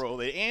 plays a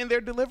role, and their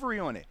delivery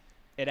on it.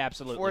 It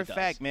absolutely does. For a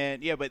fact,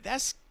 man. Yeah, but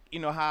that's how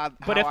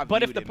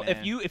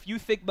if you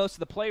think most of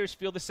the players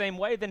feel the same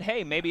way, then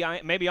hey, maybe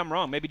I'm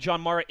wrong. Maybe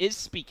John Mara is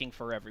speaking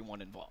for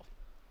everyone involved.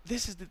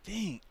 This is the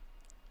thing.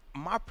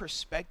 My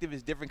perspective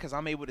is different because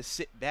I'm able to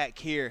sit back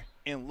here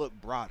and look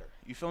broader.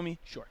 You feel me?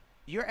 Sure.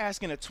 You're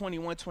asking a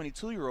 21,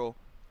 22-year-old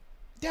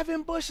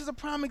Devin Bush is a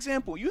prime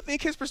example. You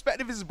think his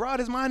perspective is as broad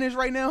as mine is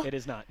right now? It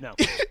is not. No.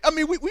 I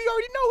mean, we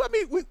already know. I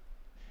mean,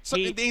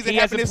 certain things that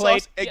happen hasn't in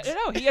played. sauce.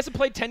 No, he hasn't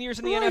played 10 years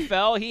in the Right.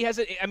 NFL. He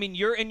hasn't. I mean,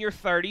 you're in your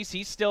 30s.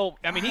 He's still.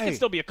 I mean, he can Right.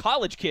 still be a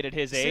college kid at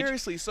his age.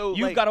 Seriously, so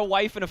you've like, got a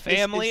wife and a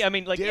family. it's I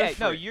mean, like, yeah,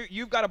 no, different.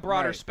 you've got a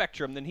broader Right.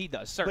 spectrum than he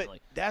does.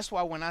 Certainly. But that's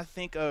why when I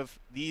think of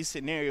these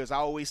scenarios, I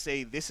always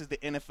say this is the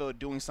NFL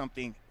doing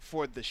something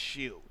for the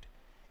shield.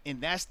 And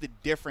that's the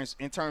difference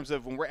in terms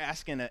of when we're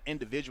asking an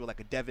individual like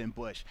a Devin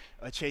Bush,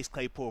 a Chase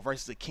Claypool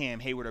versus a Cam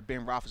Hayward or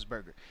Ben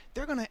Roethlisberger.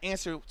 They're going to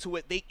answer to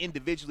what they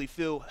individually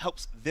feel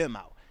helps them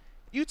out.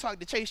 You talk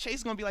to Chase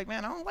is going to be like,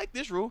 man, I don't like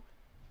this rule.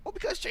 Well,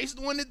 because Chase is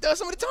the one that does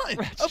some of the time.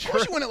 Of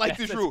course you wouldn't like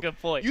this That's rule. a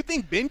good point. You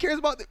think Ben cares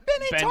about this?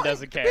 Ben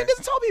doesn't care. Ben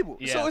doesn't tell people.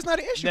 Yeah. So it's not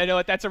an issue.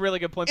 No, that's a really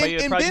good point. But And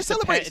it probably Ben just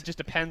celebrates. it just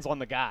depends on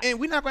the guy. And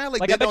we're not going to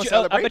like Ben I bet don't you,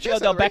 celebrate. I bet you Ben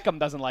Odell celebrate. Beckham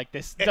doesn't like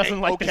this.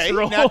 Doesn't like okay. this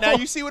rule. Now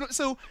you see what?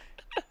 So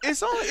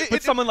it's all.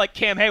 But someone like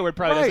Cam Hayward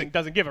probably Right.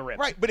 doesn't give a rip.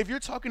 Right, but if you're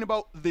talking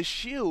about the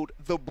shield,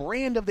 the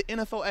brand of the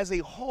NFL as a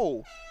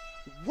whole,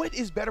 what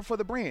is better for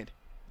the brand?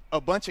 A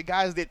bunch of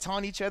guys that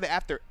taunt each other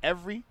after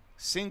every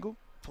single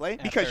play?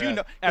 Because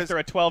after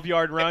a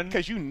 12-yard run.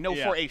 Because you know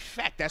Yeah. for a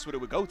fact that's what it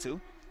would go to.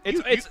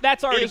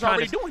 That's already it is kind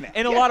already of doing that.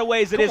 In a Yeah. lot of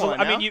ways, it Come is.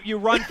 on I mean, now. you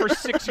run for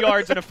 6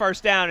 yards and a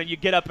first down, and you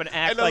get up and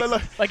act Hey,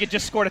 look. like it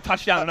just scored a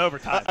touchdown in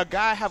overtime. A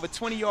guy have a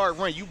 20-yard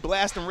run. You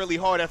blast him really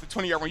hard after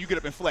 20-yard run. You get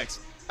up and flex.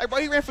 Like, bro,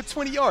 he ran for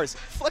 20 yards.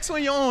 Flex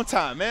on your own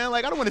time, man.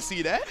 Like, I don't want to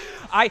see that.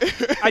 I do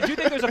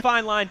think there's a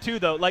fine line too,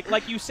 though.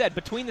 Like you said,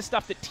 between the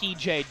stuff that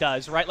TJ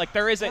does, right? Like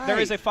there is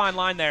a fine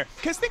line there.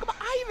 Because think about,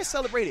 I even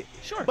celebrated.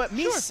 Sure. But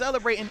me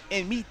celebrating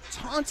and me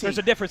taunting. There's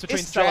a difference between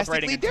it's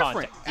celebrating and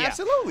drastically taunting. different. Yeah.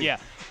 Absolutely. Yeah.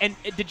 And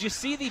did you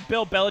see the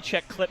Bill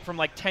Belichick clip from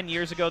like 10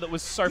 years ago that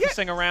was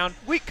surfacing around?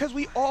 Because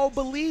we all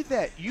believe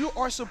that. You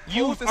are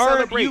supposed to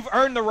celebrate. You've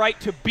earned the right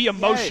to be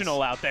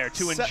emotional out there,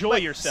 to enjoy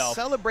but yourself.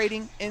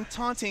 Celebrating and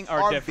taunting Are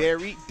are different.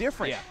 very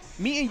different. Yeah.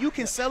 Me and you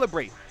can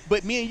celebrate,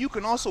 but me and you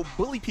can also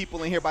bully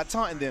people in here by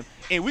taunting them,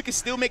 and we can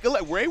still make a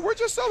look. We're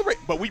just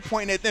celebrating, but we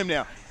pointing at them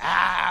now.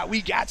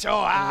 We got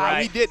y'all.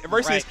 Right. We did.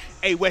 Versus, Right.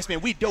 hey,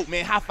 Westman, we dope,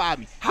 man. High five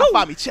me. High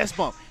five me. Chest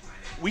bump.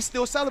 We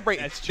still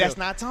celebrating. That's true. That's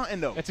not taunting,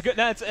 though. That's a good.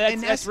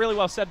 That's really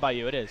well said by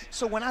you. It is.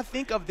 So when I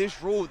think of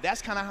this rule,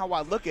 that's kind of how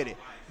I look at it.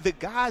 The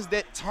guys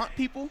that taunt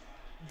people,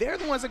 they're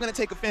the ones that are going to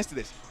take offense to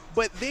this.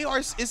 But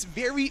it's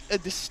very a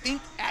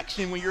distinct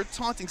action when you're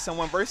taunting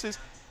someone versus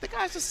the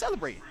guys just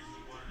celebrating.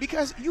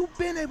 Because you've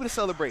been able to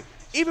celebrate.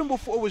 Even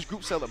before it was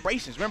group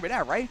celebrations. Remember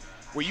that, right?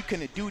 Where you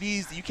couldn't do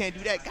these, you can't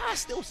do that. Guys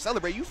still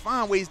celebrate. You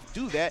find ways to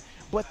do that.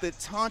 But the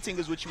taunting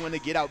is what you want to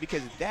get out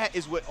because that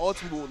is what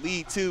ultimately will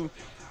lead to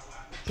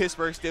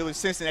Pittsburgh Steelers,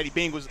 Cincinnati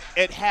Bengals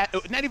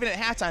not even at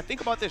halftime.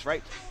 Think about this,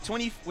 right?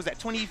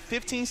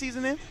 2015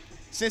 season then?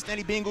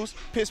 Cincinnati Bengals,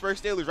 Pittsburgh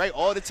Steelers, right?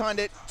 All the time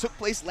that took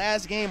place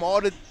last game,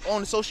 all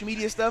on the social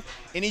media stuff,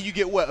 and then you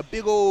get what? A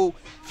big old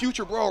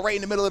future brawl right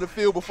in the middle of the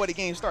field before the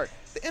game starts.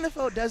 The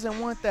NFL doesn't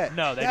want that.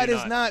 No, that do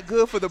is not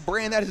good for the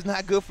brand. That is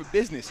not good for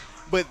business.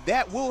 But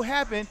that will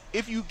happen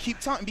if you keep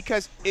taunting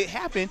because it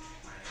happened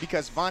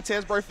because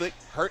Vontaze Burfict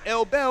hurt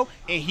L. Bell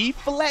and he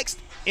flexed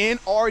in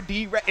our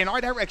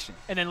direction.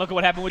 And then look at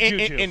what happened with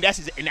Juju. And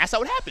that's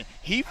how it happened.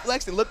 He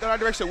flexed and looked in our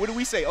direction. What do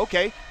we say?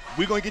 Okay,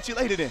 we're going to get you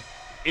later then.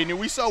 And then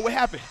we saw what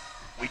happened.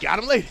 We got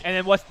him later. And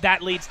then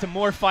that leads to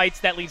more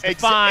fights. That leads to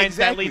fines.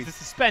 Exactly. That leads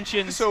to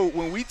suspensions. So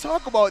when we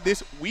talk about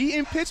this, we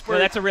in Pittsburgh. No,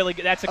 that's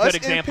a good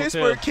example in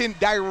Pittsburgh too. can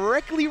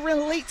directly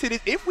relate to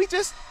this if we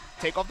just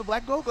take off the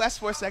black gold glass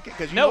for a second.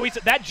 Because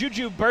that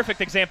Juju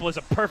perfect example is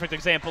a perfect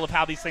example of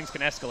how these things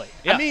can escalate.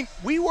 Yeah. I mean,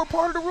 we were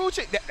part of the rule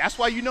check. That's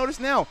why you notice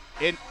now,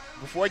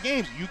 before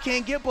games, you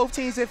can't get both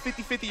teams at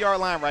 50-50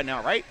 yard line right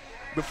now, right?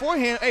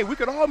 Beforehand, hey, we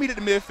could all meet at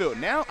the midfield.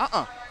 Now,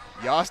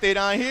 y'all stay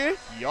down here,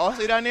 y'all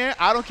stay down there.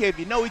 I don't care if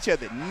you know each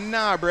other.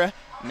 Nah, bruh.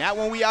 Not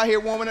when we out here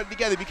warming up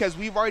together because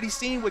we've already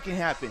seen what can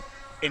happen.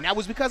 And that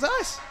was because of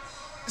us.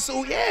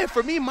 So, yeah,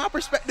 for me, my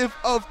perspective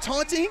of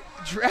taunting,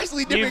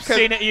 drastically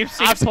different. You've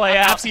seen it play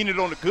out. I've seen it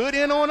on the good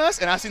end on us,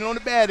 and I've seen it on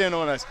the bad end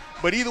on us.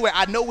 But either way,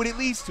 I know what it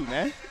leads to,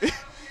 man.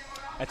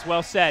 That's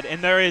well said.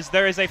 And there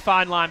is a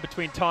fine line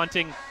between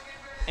taunting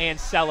and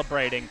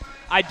celebrating.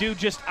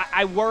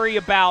 I worry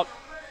about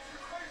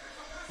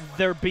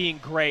there being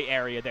gray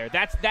area there.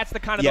 That's the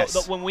kind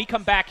of when we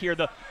come back here,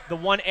 the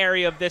one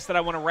area of this that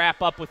I want to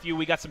wrap up with you.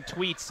 We got some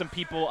tweets, some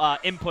people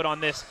input on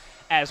this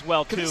as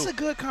well too. It's a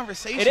good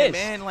conversation, it is.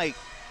 man. Like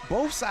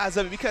both sides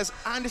of it, because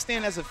I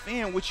understand as a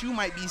fan what you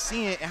might be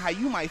seeing and how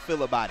you might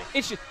feel about it.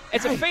 It's just,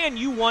 as a fan,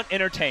 you want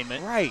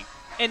entertainment, right?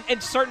 And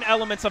certain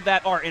elements of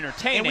that are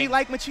entertaining. And we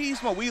like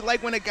machismo. We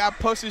like when a guy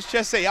posts his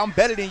chest, say, "I'm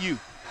better than you."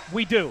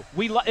 We do.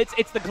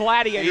 It's the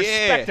gladiator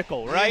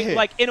spectacle, right? Yeah.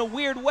 Like in a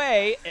weird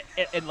way,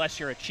 unless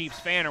you're a Chiefs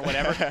fan or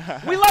whatever.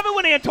 We love it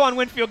when Antoine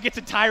Winfield gets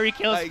in Tyreek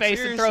Hill's face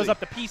seriously. and throws up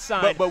the peace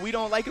sign. But we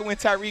don't like it when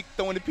Tyreek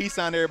throwing the peace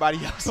sign to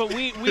everybody else. But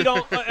we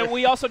don't, and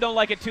we also don't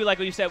like it too. Like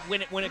you said,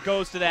 when it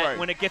goes to that,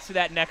 when it gets to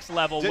that next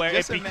level where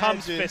it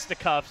becomes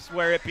fisticuffs,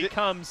 where it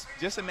becomes.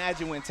 Just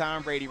imagine when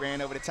Tom Brady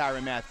ran over to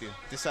Tyrann Mathieu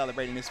to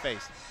celebrate in his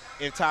face.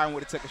 If Tyrann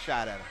would have took a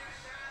shot at him.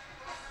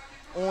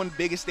 on the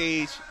biggest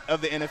stage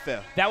of the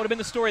NFL. That would have been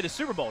the story of the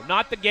Super Bowl.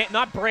 Not the game,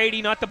 not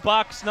Brady, not the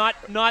Bucks, not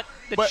the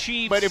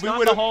Chiefs, if we not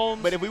the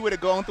Mahomes. But if we would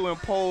have gone through and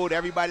polled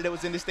everybody that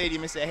was in the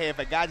stadium and said, hey, if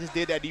a guy just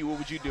did that to you, what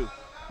would you do?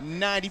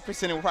 90% of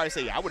them would probably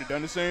say, I would have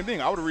done the same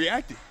thing. I would have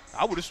reacted.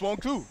 I would have swung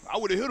too. I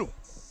would have hit him.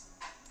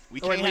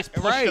 Or at least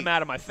push them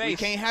out of my face. We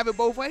can't have it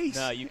both ways.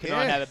 No, you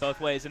cannot have it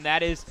both ways. And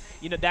that is,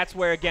 that's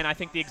where, again, I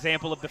think the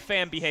example of the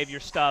fan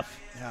behavior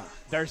stuff,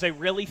 there's a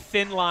really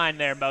thin line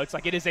there, Mo. It's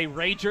like it is a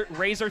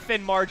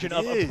razor-thin margin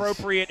of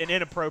appropriate and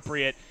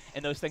inappropriate,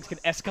 and those things can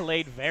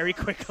escalate very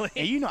quickly.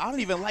 And, I don't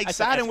even like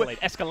siding with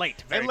 –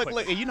 Escalate very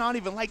quickly. Look, I don't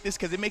even like this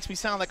because it makes me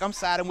sound like I'm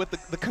siding with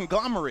the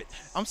conglomerate.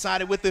 I'm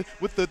siding with the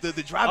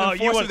driving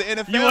force of the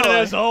NFL. You one of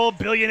those old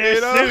billionaire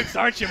suits,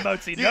 aren't you,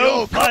 Mozi?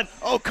 No fun.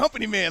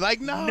 Company man.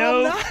 Like, no,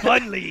 no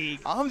fun league.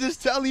 I'm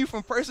just telling you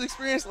from personal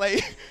experience,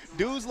 like,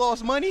 dudes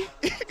lost money.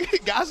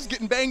 Guys was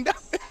getting banged up.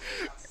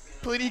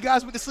 Plenty of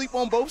guys went to sleep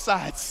on both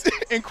sides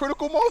in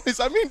critical moments.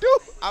 I mean, dude,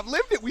 I've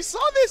lived it. We saw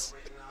this.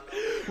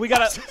 We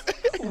got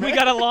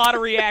a lot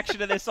of reaction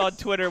to this on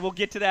Twitter. We'll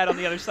get to that on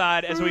the other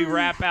side as we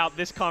wrap out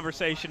this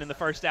conversation in the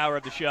first hour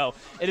of the show.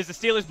 It is the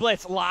Steelers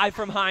Blitz live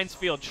from Heinz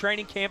Field,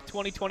 Training Camp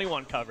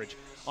 2021 coverage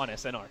on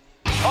SNR.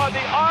 On the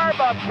arm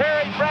of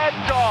Terry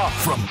Bradshaw.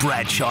 From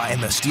Bradshaw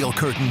and the Steel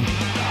Curtain.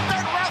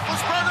 Ben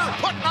Roethlisberger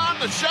putting on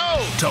the show.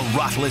 To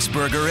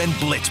Roethlisberger and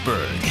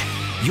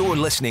Blitzberg. You're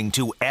listening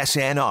to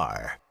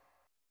SNR.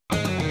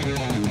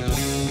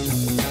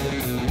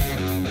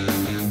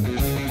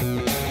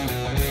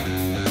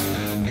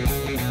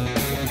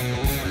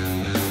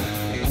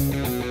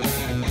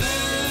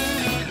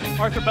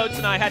 Arthur Moats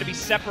and I had to be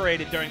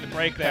separated during the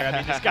break there. I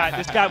mean,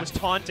 this guy was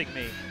taunting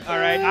me. All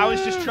right, I was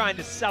just trying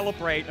to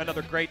celebrate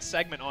another great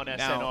segment on SNR,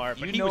 now,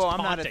 but he was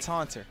taunting. I'm not a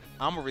taunter.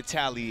 I'm a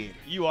retaliator.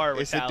 You are a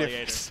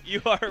retaliator.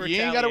 You are a retaliator.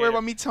 You ain't got to worry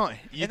about me taunting.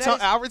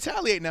 I'll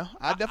retaliate now.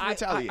 I'll definitely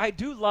retaliate. I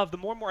do love, the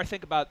more and more I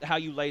think about how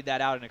you laid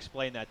that out and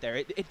explained that there,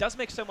 it does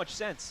make so much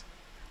sense.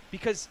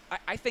 Because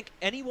I think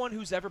anyone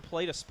who's ever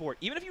played a sport,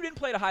 even if you didn't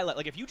play at a high level,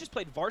 like if you just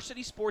played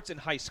varsity sports in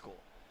high school,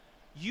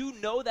 you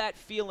know that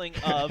feeling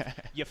of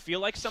you feel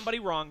like somebody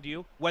wronged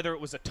you, whether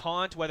it was a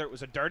taunt, whether it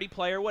was a dirty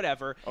play or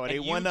whatever. Oh, they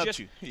one-upped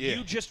you. Yeah.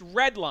 You just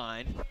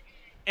redline,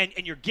 and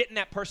you're getting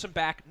that person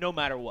back no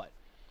matter what.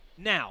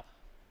 Now,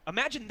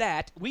 imagine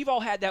that. We've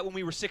all had that when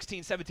we were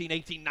 16, 17,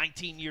 18,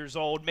 19 years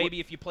old, maybe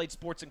if you played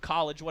sports in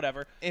college,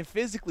 whatever. And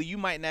physically, you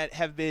might not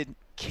have been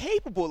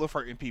capable of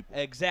hurting people.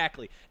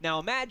 Exactly. Now,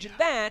 imagine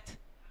that,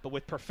 but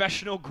with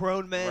professional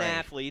grown men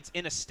athletes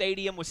in a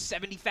stadium with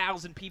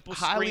 70,000 people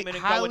screaming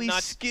and going nuts.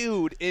 Highly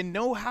skilled and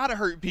know how to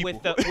hurt people.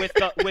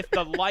 With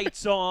the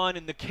lights on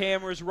and the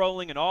cameras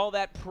rolling and all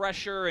that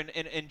pressure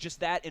and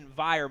just that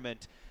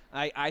environment,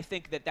 I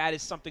think that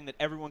is something that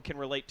everyone can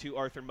relate to,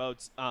 Arthur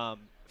Moats,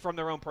 from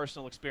their own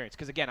personal experience.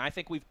 Because, again, I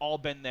think we've all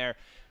been there,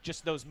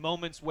 just those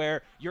moments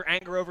where your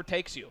anger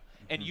overtakes you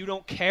and you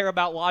don't care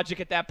about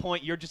logic at that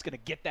point. You're just going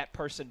to get that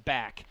person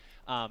back.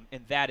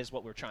 And that is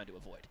what we're trying to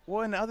avoid.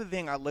 Well, and the other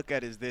thing I look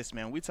at is this,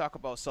 man. We talk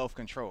about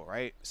self-control,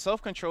 right?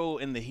 Self-control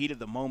in the heat of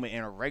the moment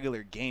in a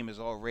regular game is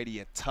already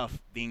a tough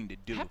thing to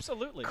do.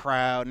 Absolutely.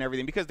 Crowd and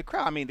everything. Because the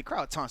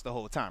crowd taunts the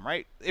whole time,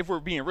 right? If we're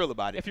being real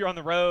about it. If you're on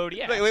the road,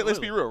 yeah. Let's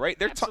be real, right?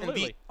 They're taunting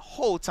the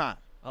whole time.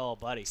 Oh,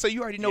 buddy. So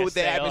you already know what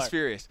the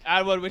atmosphere is.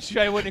 I wouldn't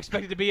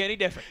expect it to be any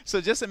different.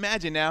 So just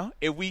imagine now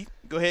if we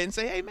go ahead and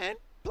say, hey, man,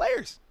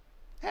 players,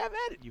 have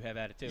at it. You have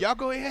at it, too. Y'all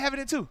go ahead and have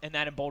it, too. And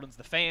that emboldens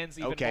the fans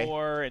even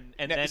more. And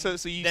then, then you then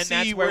see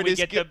that's where we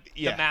get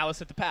the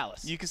malice at the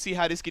palace. You can see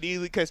how this could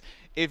easily – because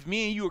if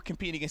me and you are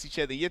competing against each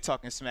other and you're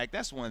talking smack,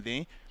 that's one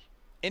thing.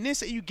 And then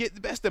say you get the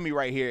best of me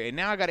right here, and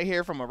now I got to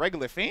hear from a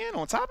regular fan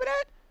on top of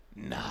that?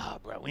 Nah,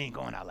 bro, we ain't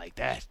going out like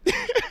that.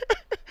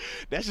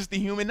 That's just the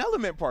human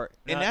element part.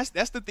 And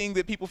that's the thing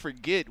that people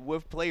forget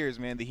with players,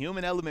 man. The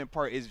human element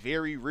part is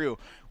very real.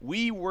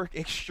 We work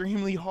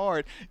extremely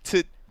hard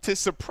to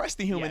suppress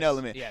the human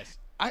element. Yes.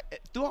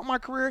 Throughout my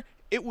career,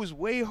 it was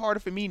way harder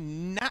for me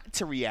not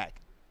to react,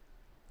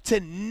 to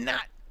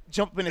not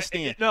jump in the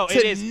stand,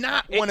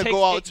 not want to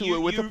go out to it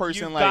with a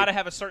person you like. You got to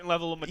have a certain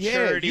level of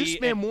maturity. Yeah, you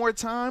spend more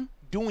time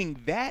doing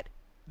that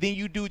than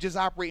you do just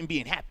operating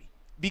being happy.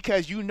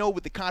 Because you know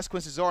what the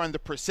consequences are and the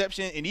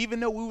perception. And even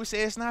though we would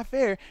say it's not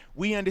fair,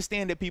 we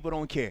understand that people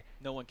don't care.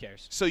 No one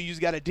cares. So you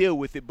just got to deal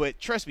with it. But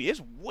trust me,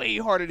 it's way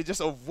harder to just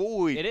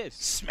avoid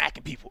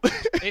smacking people.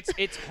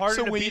 It's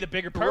harder to be the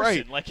bigger person.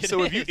 Right. Like it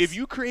so is. if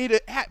you create an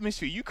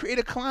atmosphere, you create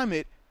a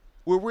climate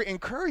where we're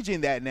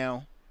encouraging that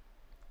now,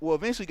 well,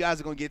 eventually guys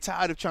are going to get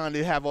tired of trying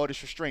to have all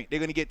this restraint. They're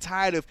going to get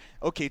tired of,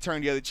 okay,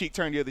 turn the other cheek.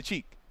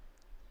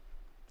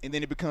 And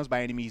then it becomes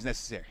by any means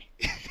necessary.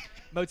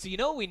 Mozi, you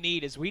know what we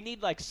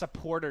need like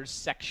supporters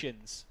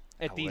sections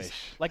at these.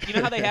 Like, you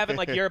know how they have in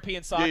like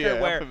European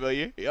soccer where I'm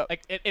familiar. Yep.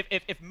 Like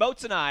if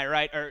Moats and I,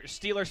 right, are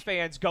Steelers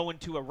fans going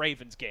to a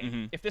Ravens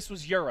game. If this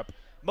was Europe,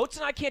 Moats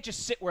and I can't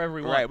just sit wherever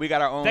we want. Right, we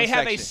got our own They section.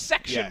 have a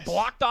section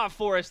blocked off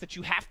for us that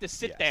you have to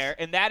sit there,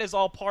 and that is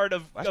all part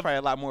of. That's probably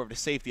a lot more of the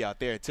safety out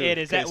there too. It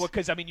is that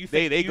because I mean you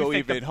think they go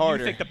even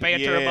harder. You think the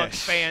banter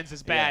amongst fans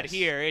is bad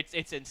here?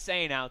 It's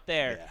insane out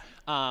there.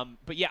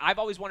 But yeah, I've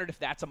always wondered if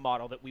that's a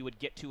model that we would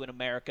get to in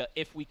America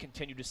if we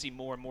continue to see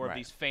more and more of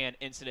these fan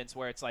incidents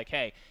where it's like,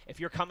 hey, if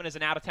you're coming as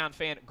an out-of-town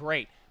fan,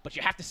 great, but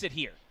you have to sit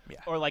here. Yeah.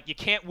 Or like you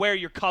can't wear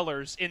your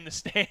colors in the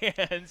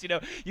stands.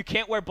 You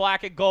can't wear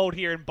black and gold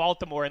here in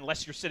Baltimore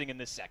unless you're sitting in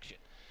this section.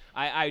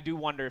 I do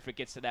wonder if it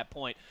gets to that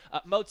point.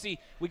 Motzi,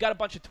 we got a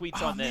bunch of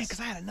tweets on this. Because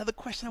I had another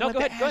question No, I go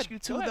wanted ahead, to ask you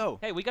too, go ahead. though.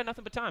 Hey, we got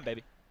nothing but time,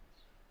 baby.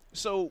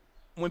 So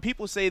when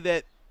people say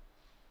that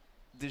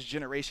this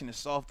generation is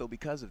soft, though,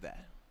 because of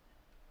that,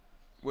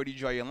 where do you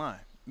draw your line?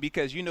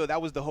 Because,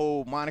 that was the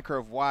whole moniker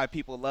of why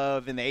people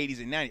love in the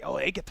 80s and 90s. Oh,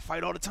 they get to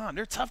fight all the time.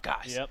 They're tough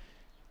guys. Yep.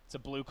 It's a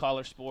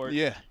blue-collar sport.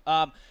 Yeah.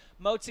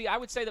 Motzi, I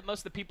would say that most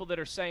of the people that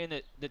are saying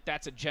that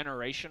that's a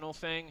generational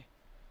thing,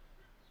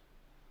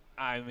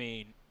 I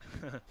mean,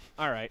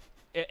 all right.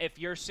 If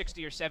you're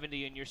 60 or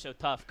 70 and you're so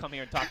tough, come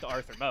here and talk to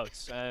Arthur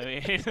Moats. I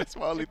mean, That's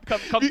why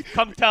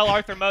come tell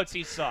Arthur Moats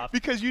he's soft.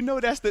 Because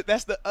that's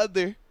the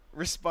other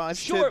response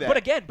to Sure, that. but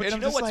again, And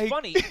I'm what's just like,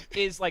 funny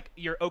is like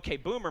your okay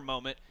boomer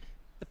moment.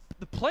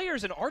 The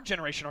players in our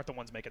generation aren't the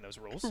ones making those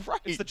rules. Right.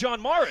 It's the John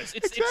Morris.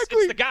 It's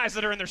Exactly. the guys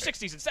that are in their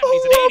 60s and 70s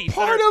Who and are 80s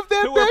part of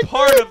that who are back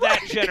part then, of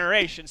that right?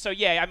 generation. So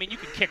yeah, I mean you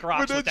can kick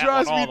rocks But that with that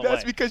drives one all me the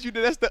nuts way. because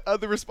that's the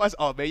other response.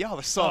 Oh man, y'all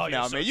are soft you're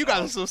now, so man. You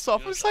guys are so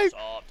soft. You're It's so like,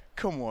 soft.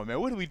 come on,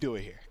 man. What are we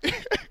doing here?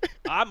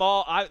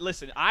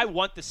 Listen, I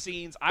want the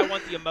scenes, I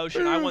want the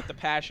emotion, I want the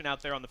passion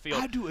out there on the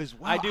field. I do as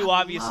well. I do,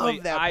 I obviously.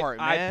 love that part,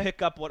 man. I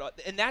pick up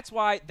and that's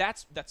why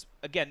that's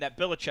again that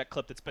Belichick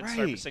clip that's been Right.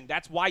 surfacing.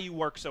 That's why you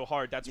work so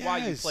hard. That's why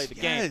you play the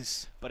game.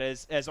 Yes. But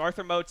as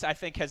Arthur Moats, I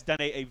think, has done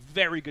a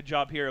very good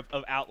job here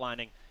of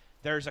outlining,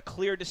 there's a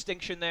clear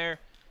distinction there.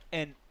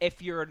 And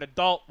if you're an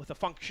adult with a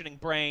functioning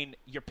brain,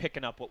 you're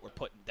picking up what we're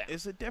putting down.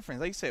 It's a difference.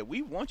 Like you said,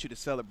 we want you to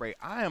celebrate.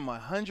 I am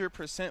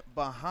 100%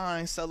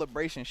 behind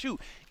celebration.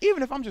 Shoot,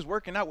 even if I'm just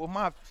working out with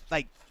my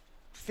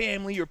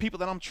family or people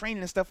that I'm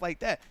training and stuff like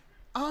that,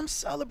 I'm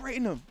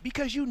celebrating them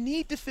because you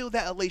need to feel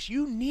that elation.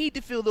 You need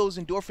to feel those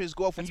endorphins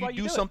go off when That's you why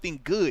do something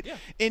good. Yeah.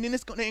 And then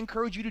it's going to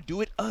encourage you to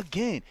do it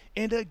again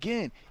and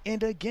again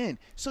and again.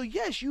 So,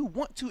 yes, you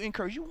want to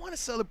encourage. You want to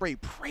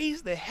celebrate.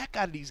 Praise the heck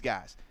out of these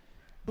guys.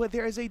 But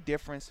there is a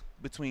difference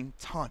between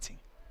taunting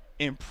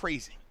and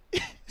praising.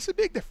 It's a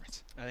big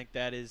difference. I think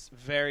that is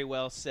very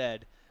well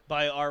said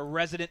by our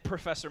resident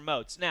Professor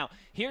Moats. Now,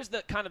 here's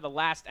the kind of the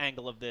last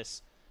angle of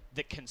this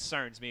that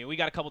concerns me. We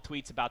got a couple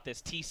tweets about this.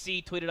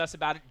 TC tweeted us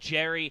about it.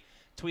 Jerry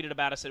tweeted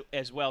about us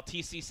as well.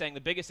 TC saying the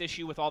biggest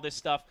issue with all this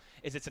stuff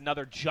is it's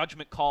another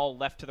judgment call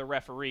left to the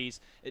referees.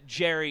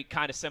 Jerry,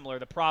 kind of similar.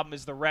 The problem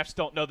is the refs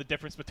don't know the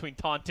difference between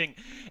taunting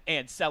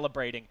and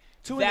celebrating.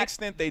 To an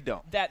extent, they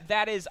don't.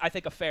 That is, I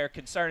think, a fair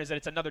concern, is that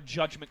it's another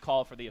judgment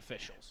call for the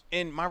officials.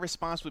 And my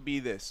response would be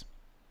this.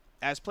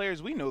 As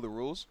players, we know the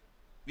rules.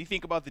 We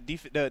think about the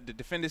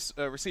defender's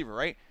receiver,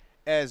 right?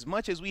 As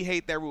much as we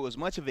hate that rule, as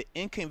much of an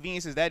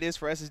inconvenience as that is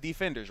for us as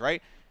defenders,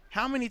 right?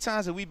 How many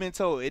times have we been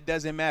told it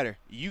doesn't matter?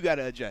 You got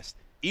to adjust.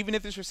 Even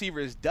if this receiver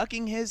is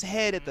ducking his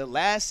head at the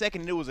last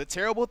second and it was a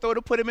terrible throw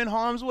to put him in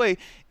harm's way,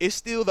 it's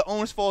still the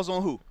onus falls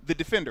on who? The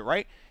defender,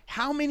 right?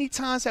 How many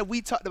times have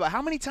we talked about,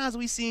 how many times have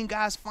we seen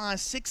guys find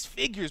six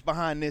figures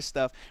behind this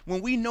stuff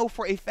when we know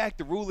for a fact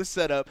the rule is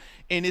set up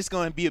and it's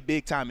going to be a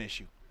big-time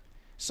issue?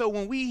 So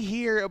when we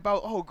hear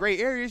about, gray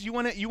areas, you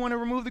want to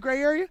remove the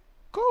gray area?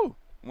 Cool.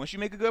 Once you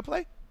make a good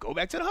play, go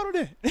back to the huddle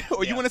then.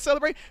 Or you want to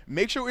celebrate,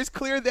 make sure it's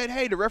clear that,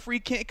 hey, the referee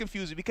can't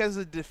confuse it. Because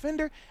as a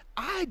defender,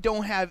 I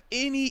don't have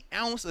any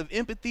ounce of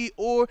empathy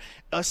or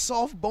a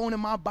soft bone in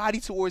my body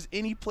towards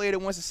any player that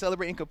wants to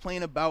celebrate and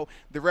complain about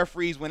the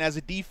referees when, as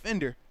a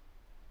defender,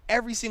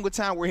 every single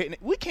time we're hitting it,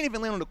 we can't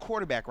even land on the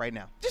quarterback right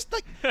now.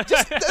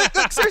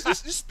 Seriously,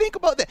 just think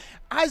about that.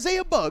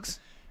 Isaiah Buggs,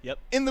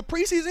 in the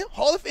preseason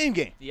Hall of Fame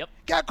game,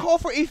 got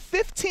called for a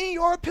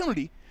 15-yard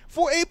penalty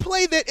for a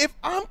play that if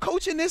I'm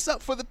coaching this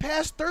up for the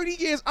past 30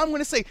 years, I'm going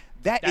to say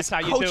that's how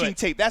you coaching do it.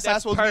 tape. That's how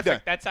it's supposed perfect. to be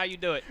done. That's how you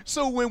do it.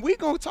 So when we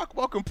going to talk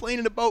about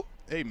complaining about,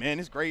 hey, man,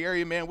 this gray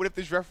area, man, what if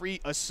this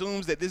referee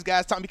assumes that this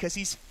guy's talking because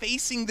he's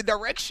facing the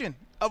direction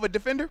of a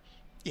defender?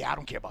 Yeah, I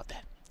don't care about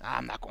that.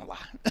 I'm not going to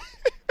lie.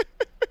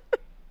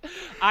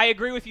 I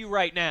agree with you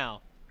right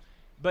now.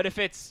 But if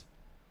it's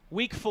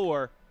week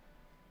 4,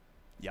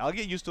 y'all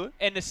get used to it.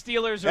 and the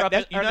Steelers are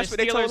that's what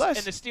they told us.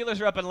 and the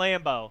Steelers are up in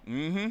Lambeau,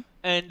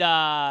 and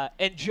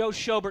Joe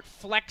Schobert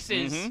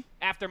flexes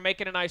after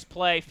making a nice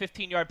play,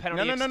 15-yard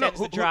penalty, No. extends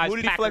the drive. Who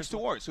did he Packers flex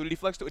towards? Did he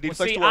flex toward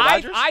See,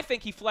 Rodgers? I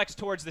think he flexed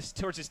towards his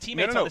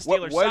teammates on the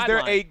What, Steelers was sideline.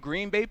 there a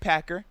Green Bay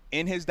Packer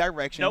in his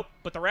direction? Nope,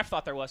 but the ref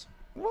thought there was.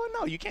 Well,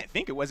 no, you can't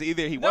think it was.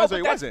 Either he No, was but or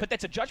he that's- wasn't. But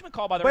that's a judgment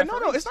call by the But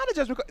referees. no, it's not a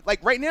judgment call.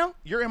 Like right now,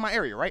 you're in my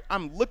area, right?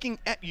 I'm looking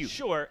at you.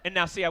 Sure, and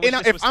now see, I wish,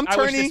 And this, was, I'm I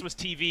wish turning, this was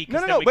TV.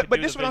 No, but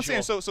this is what I'm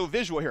saying. So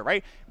visual here,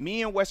 right?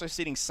 Me and Wes are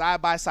sitting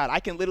side by side. I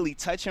can literally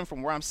touch him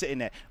from where I'm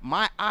sitting at.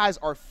 My eyes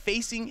are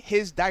facing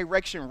his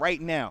direction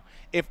right now.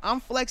 If I'm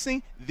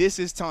flexing, this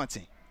is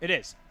taunting. It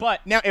is,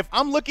 but Now, if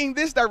I'm looking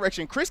this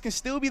direction, Chris can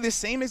still be the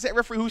same exact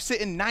referee who's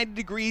sitting 90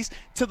 degrees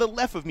to the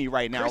left of me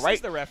right now, Chris right?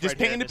 is the ref Just right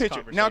here painting in the this picture.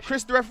 conversation. Now,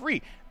 Chris, the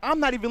referee, I'm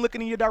not even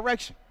looking in your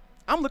direction.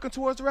 I'm looking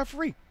towards the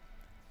referee.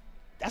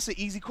 That's an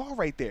easy call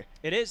right there.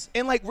 It is.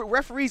 And, like,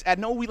 referees, I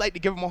know we like to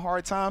give them a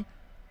hard time.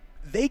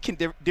 They can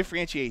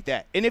differentiate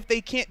that. And if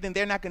they can't, then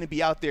they're not going to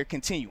be out there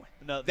continuing.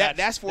 No,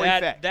 that's for a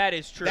fact. That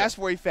is true. That's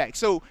for a fact.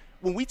 So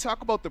when we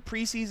talk about the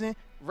preseason,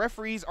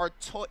 referees are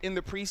taught in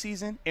the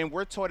preseason, and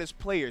we're taught as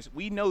players.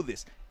 We know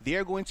this.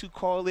 They're going to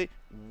call it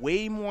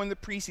way more in the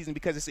preseason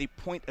because it's a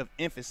point of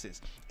emphasis.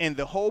 And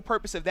the whole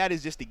purpose of that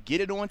is just to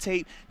get it on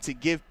tape, to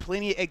give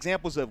plenty of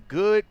examples of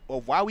good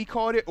or why we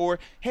called it, or,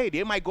 hey,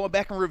 they might go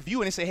back and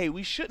review it and say, hey,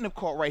 we shouldn't have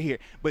called right here.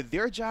 But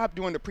their job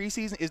during the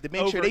preseason is to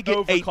make sure they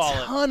get a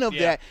ton of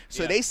that,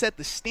 so they set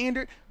the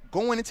standard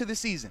going into the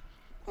season.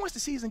 Once the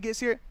season gets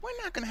here, we're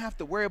not going to have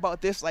to worry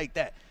about this like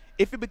that.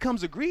 If it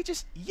becomes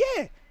egregious,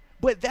 yeah.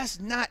 But that's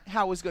not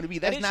how it's going to be.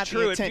 That's not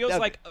true. The intent. It feels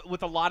like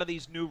with a lot of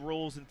these new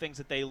rules and things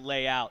that they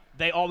lay out,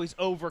 they always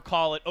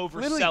overcall it,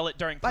 oversell it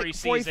during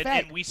preseason,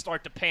 and we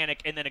start to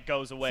panic, and then it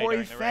goes away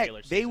during the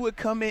regular season. They would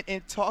come in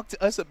and talk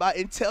to us about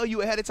and tell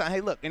you ahead of time,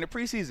 hey, look, in the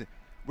preseason,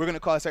 we're going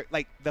to call it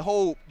like the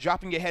whole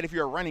dropping your head if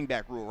you're a running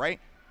back rule, right?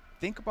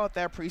 Think about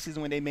that preseason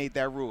when they made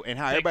that rule and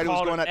how everybody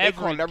was going out. They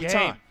called it every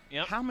time.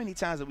 Yep. How many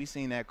times have we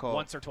seen that call?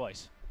 Once or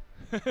twice.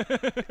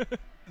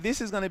 This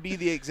is going to be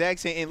the exact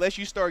same unless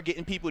you start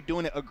getting people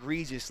doing it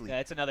egregiously. Yeah,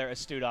 that's another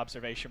astute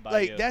observation by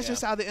you. Like, that's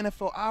just how the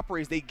NFL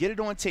operates. They get it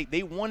on tape.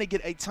 They want to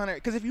get a ton of –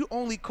 because if you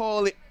only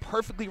call it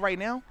perfectly right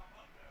now,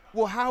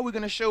 well, how are we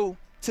going to show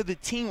to the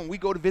team when we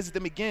go to visit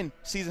them again,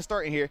 season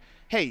starting here,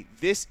 hey,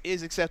 this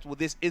is acceptable,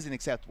 this isn't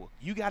acceptable.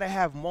 You got to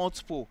have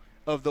multiple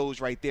of those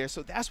right there.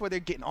 So that's where they're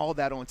getting all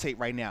that on tape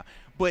right now.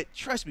 But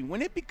trust me,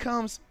 when it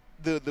becomes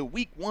the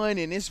week one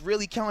and it's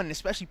really counting,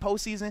 especially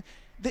postseason,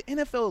 the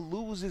NFL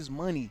loses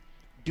money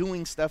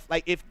doing stuff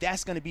like if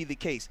that's going to be the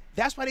case.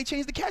 That's why they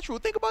changed the catch rule.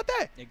 Think about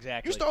that.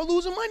 Exactly. You start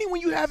losing money when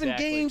you're having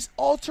games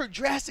altered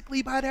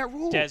drastically by that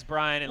rule. Des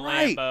Bryant and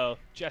Lambeau,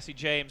 Jesse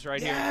James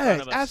right here in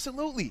front of us.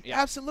 Absolutely. Yeah.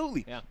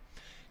 Absolutely. Yeah.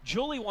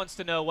 Julie wants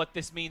to know what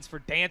this means for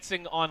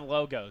dancing on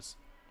logos.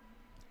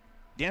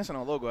 Dancing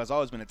on logo has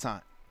always been a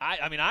taunt.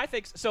 I mean, I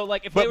think so.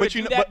 Like, if they were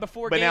to do that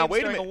before games now,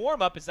 during a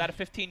warm-up, is that a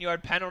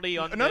 15-yard penalty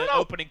on the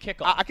opening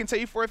kickoff? I can tell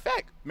you for a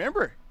fact.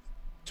 Remember,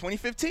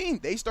 2015,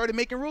 they started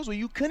making rules where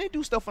you couldn't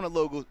do stuff on the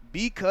logos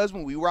because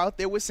when we were out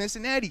there with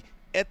Cincinnati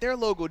at their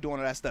logo doing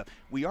all that stuff,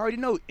 we already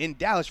know in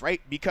Dallas, right,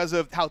 because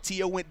of how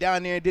T.O. went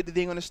down there and did the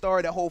thing on the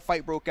star, that whole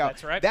fight broke out.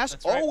 That's right. That's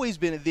always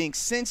been a thing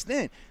since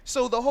then.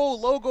 So the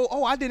whole logo,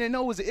 I didn't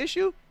know was an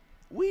issue.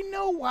 We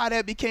know why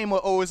that became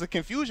it's a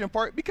confusion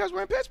part because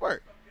we're in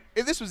Pittsburgh.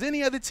 If this was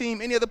any other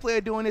team, any other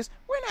player doing this,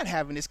 we're not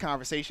having this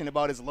conversation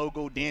about his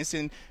logo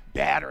dancing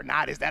bad or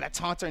not. Is that a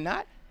taunt or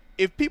not?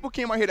 If people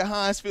came out here to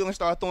Heinz Field and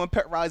started throwing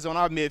pet rides on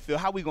our midfield,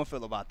 how we going to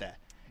feel about that?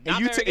 And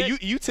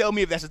you tell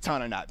me if that's a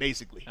taunt or not,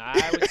 basically.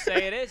 I would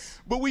say it is.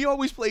 But we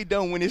always play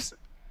dumb when it's,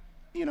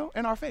 in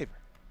our favor.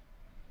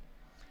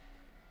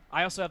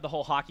 I also have the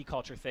whole hockey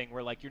culture thing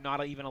where, like, you're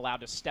not even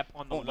allowed to step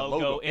on the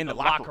logo in the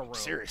locker room.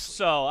 Seriously.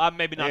 So I'm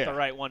maybe not the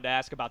right one to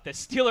ask about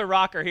this. Steeler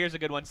Rocker, here's a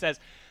good one, says,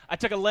 I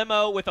took a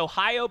limo with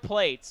Ohio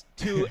plates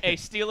to a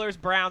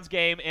Steelers-Browns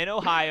game in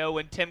Ohio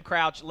when Tim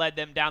Crouch led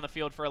them down the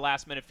field for a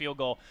last-minute field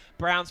goal.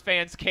 Browns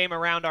fans came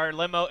around our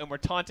limo and were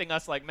taunting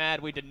us like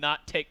mad. We did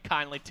not take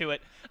kindly to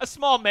it. A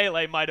small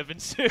melee might have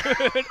ensued.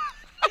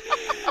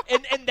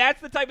 and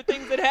that's the type of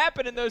things that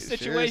happen in those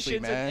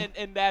situations,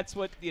 and that's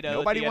what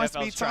nobody the wants to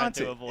NFL's be trying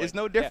taunted. To avoid. It's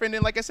no different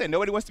than, like I said,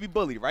 nobody wants to be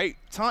bullied, right?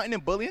 Taunting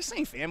and bullying,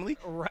 same family,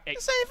 right?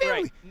 The same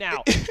family. Right.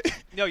 Now,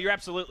 no, you're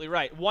absolutely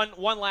right.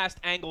 One last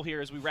angle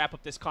here as we wrap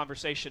up this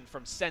conversation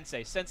from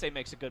Sensei. Sensei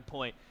makes a good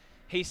point.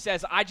 He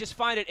says, I just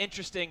find it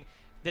interesting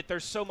that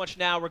there's so much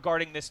now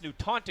regarding this new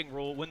taunting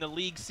rule when the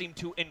league seemed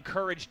to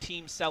encourage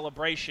team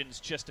celebrations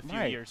just a few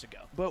years ago.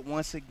 But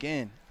once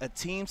again, a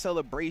team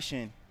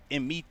celebration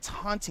and me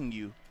taunting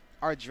you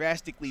are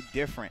drastically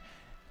different.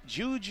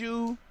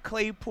 Juju,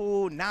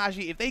 Claypool,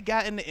 Najee, if they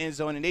got in the end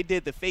zone and they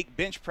did the fake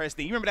bench press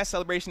thing, you remember that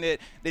celebration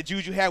that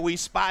Juju had where he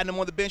spotted them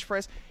on the bench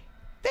press?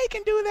 They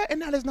can do that, and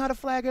that is not a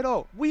flag at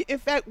all. In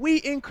fact,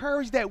 we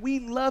encourage that. We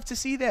love to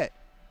see that.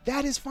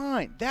 That is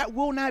fine. That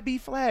will not be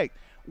flagged.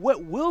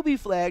 What will be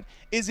flagged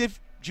is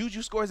if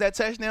Juju scores that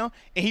touchdown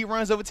and he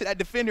runs over to that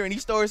defender and he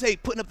starts,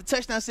 putting up the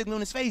touchdown signal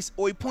in his face,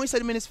 or he points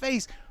at him in his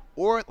face,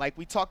 or like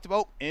we talked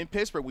about in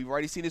Pittsburgh, we've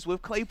already seen this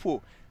with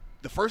Claypool,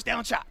 the first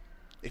down chop.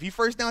 If he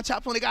first down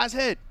chops on the guy's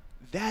head,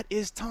 that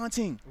is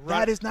taunting.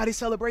 That is not a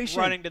celebration.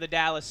 Running to the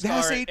Dallas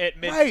Star at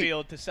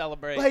midfield to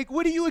celebrate. Like,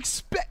 what do you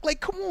expect? Like,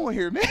 come on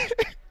here, man.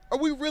 Are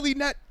we really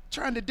not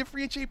trying to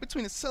differentiate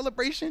between a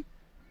celebration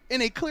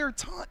and a clear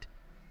taunt?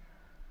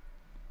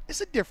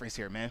 It's a difference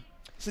here, man.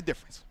 It's a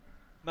difference.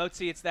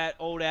 Motzi, it's that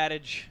old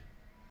adage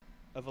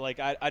of, like,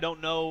 I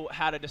don't know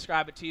how to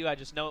describe it to you. I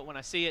just know it when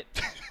I see it.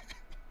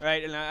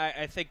 Right? And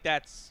I think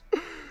that's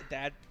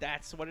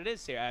what it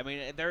is here. I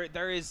mean,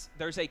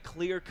 there's a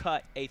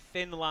clear-cut, a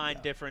thin-line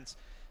difference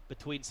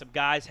between some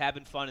guys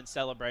having fun and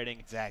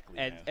celebrating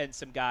and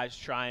some guys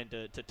trying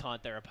to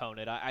taunt their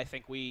opponent. I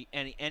think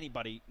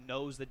anybody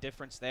knows the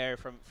difference there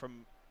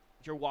from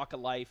your walk of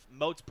life.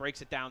 Moats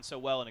breaks it down so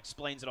well and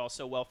explains it all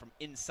so well from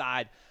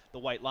inside the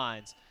white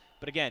lines.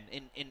 But again,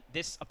 in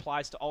this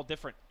applies to all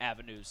different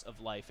avenues of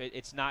life.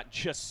 It's not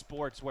just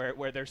sports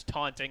where there's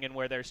taunting and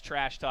where there's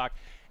trash talk.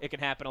 It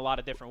can happen a lot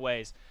of different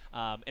ways.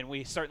 And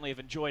we certainly have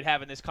enjoyed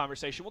having this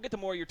conversation. We'll get to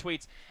more of your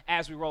tweets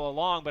as we roll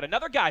along. But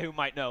another guy who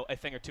might know a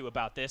thing or two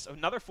about this,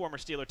 another former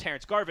Steeler,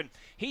 Terrence Garvin,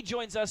 he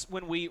joins us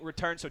when we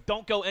return. So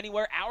don't go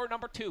anywhere. Hour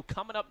number 2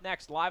 coming up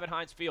next, live at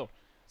Heinz Field.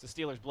 It's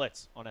the Steelers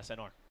Blitz on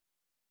SNR.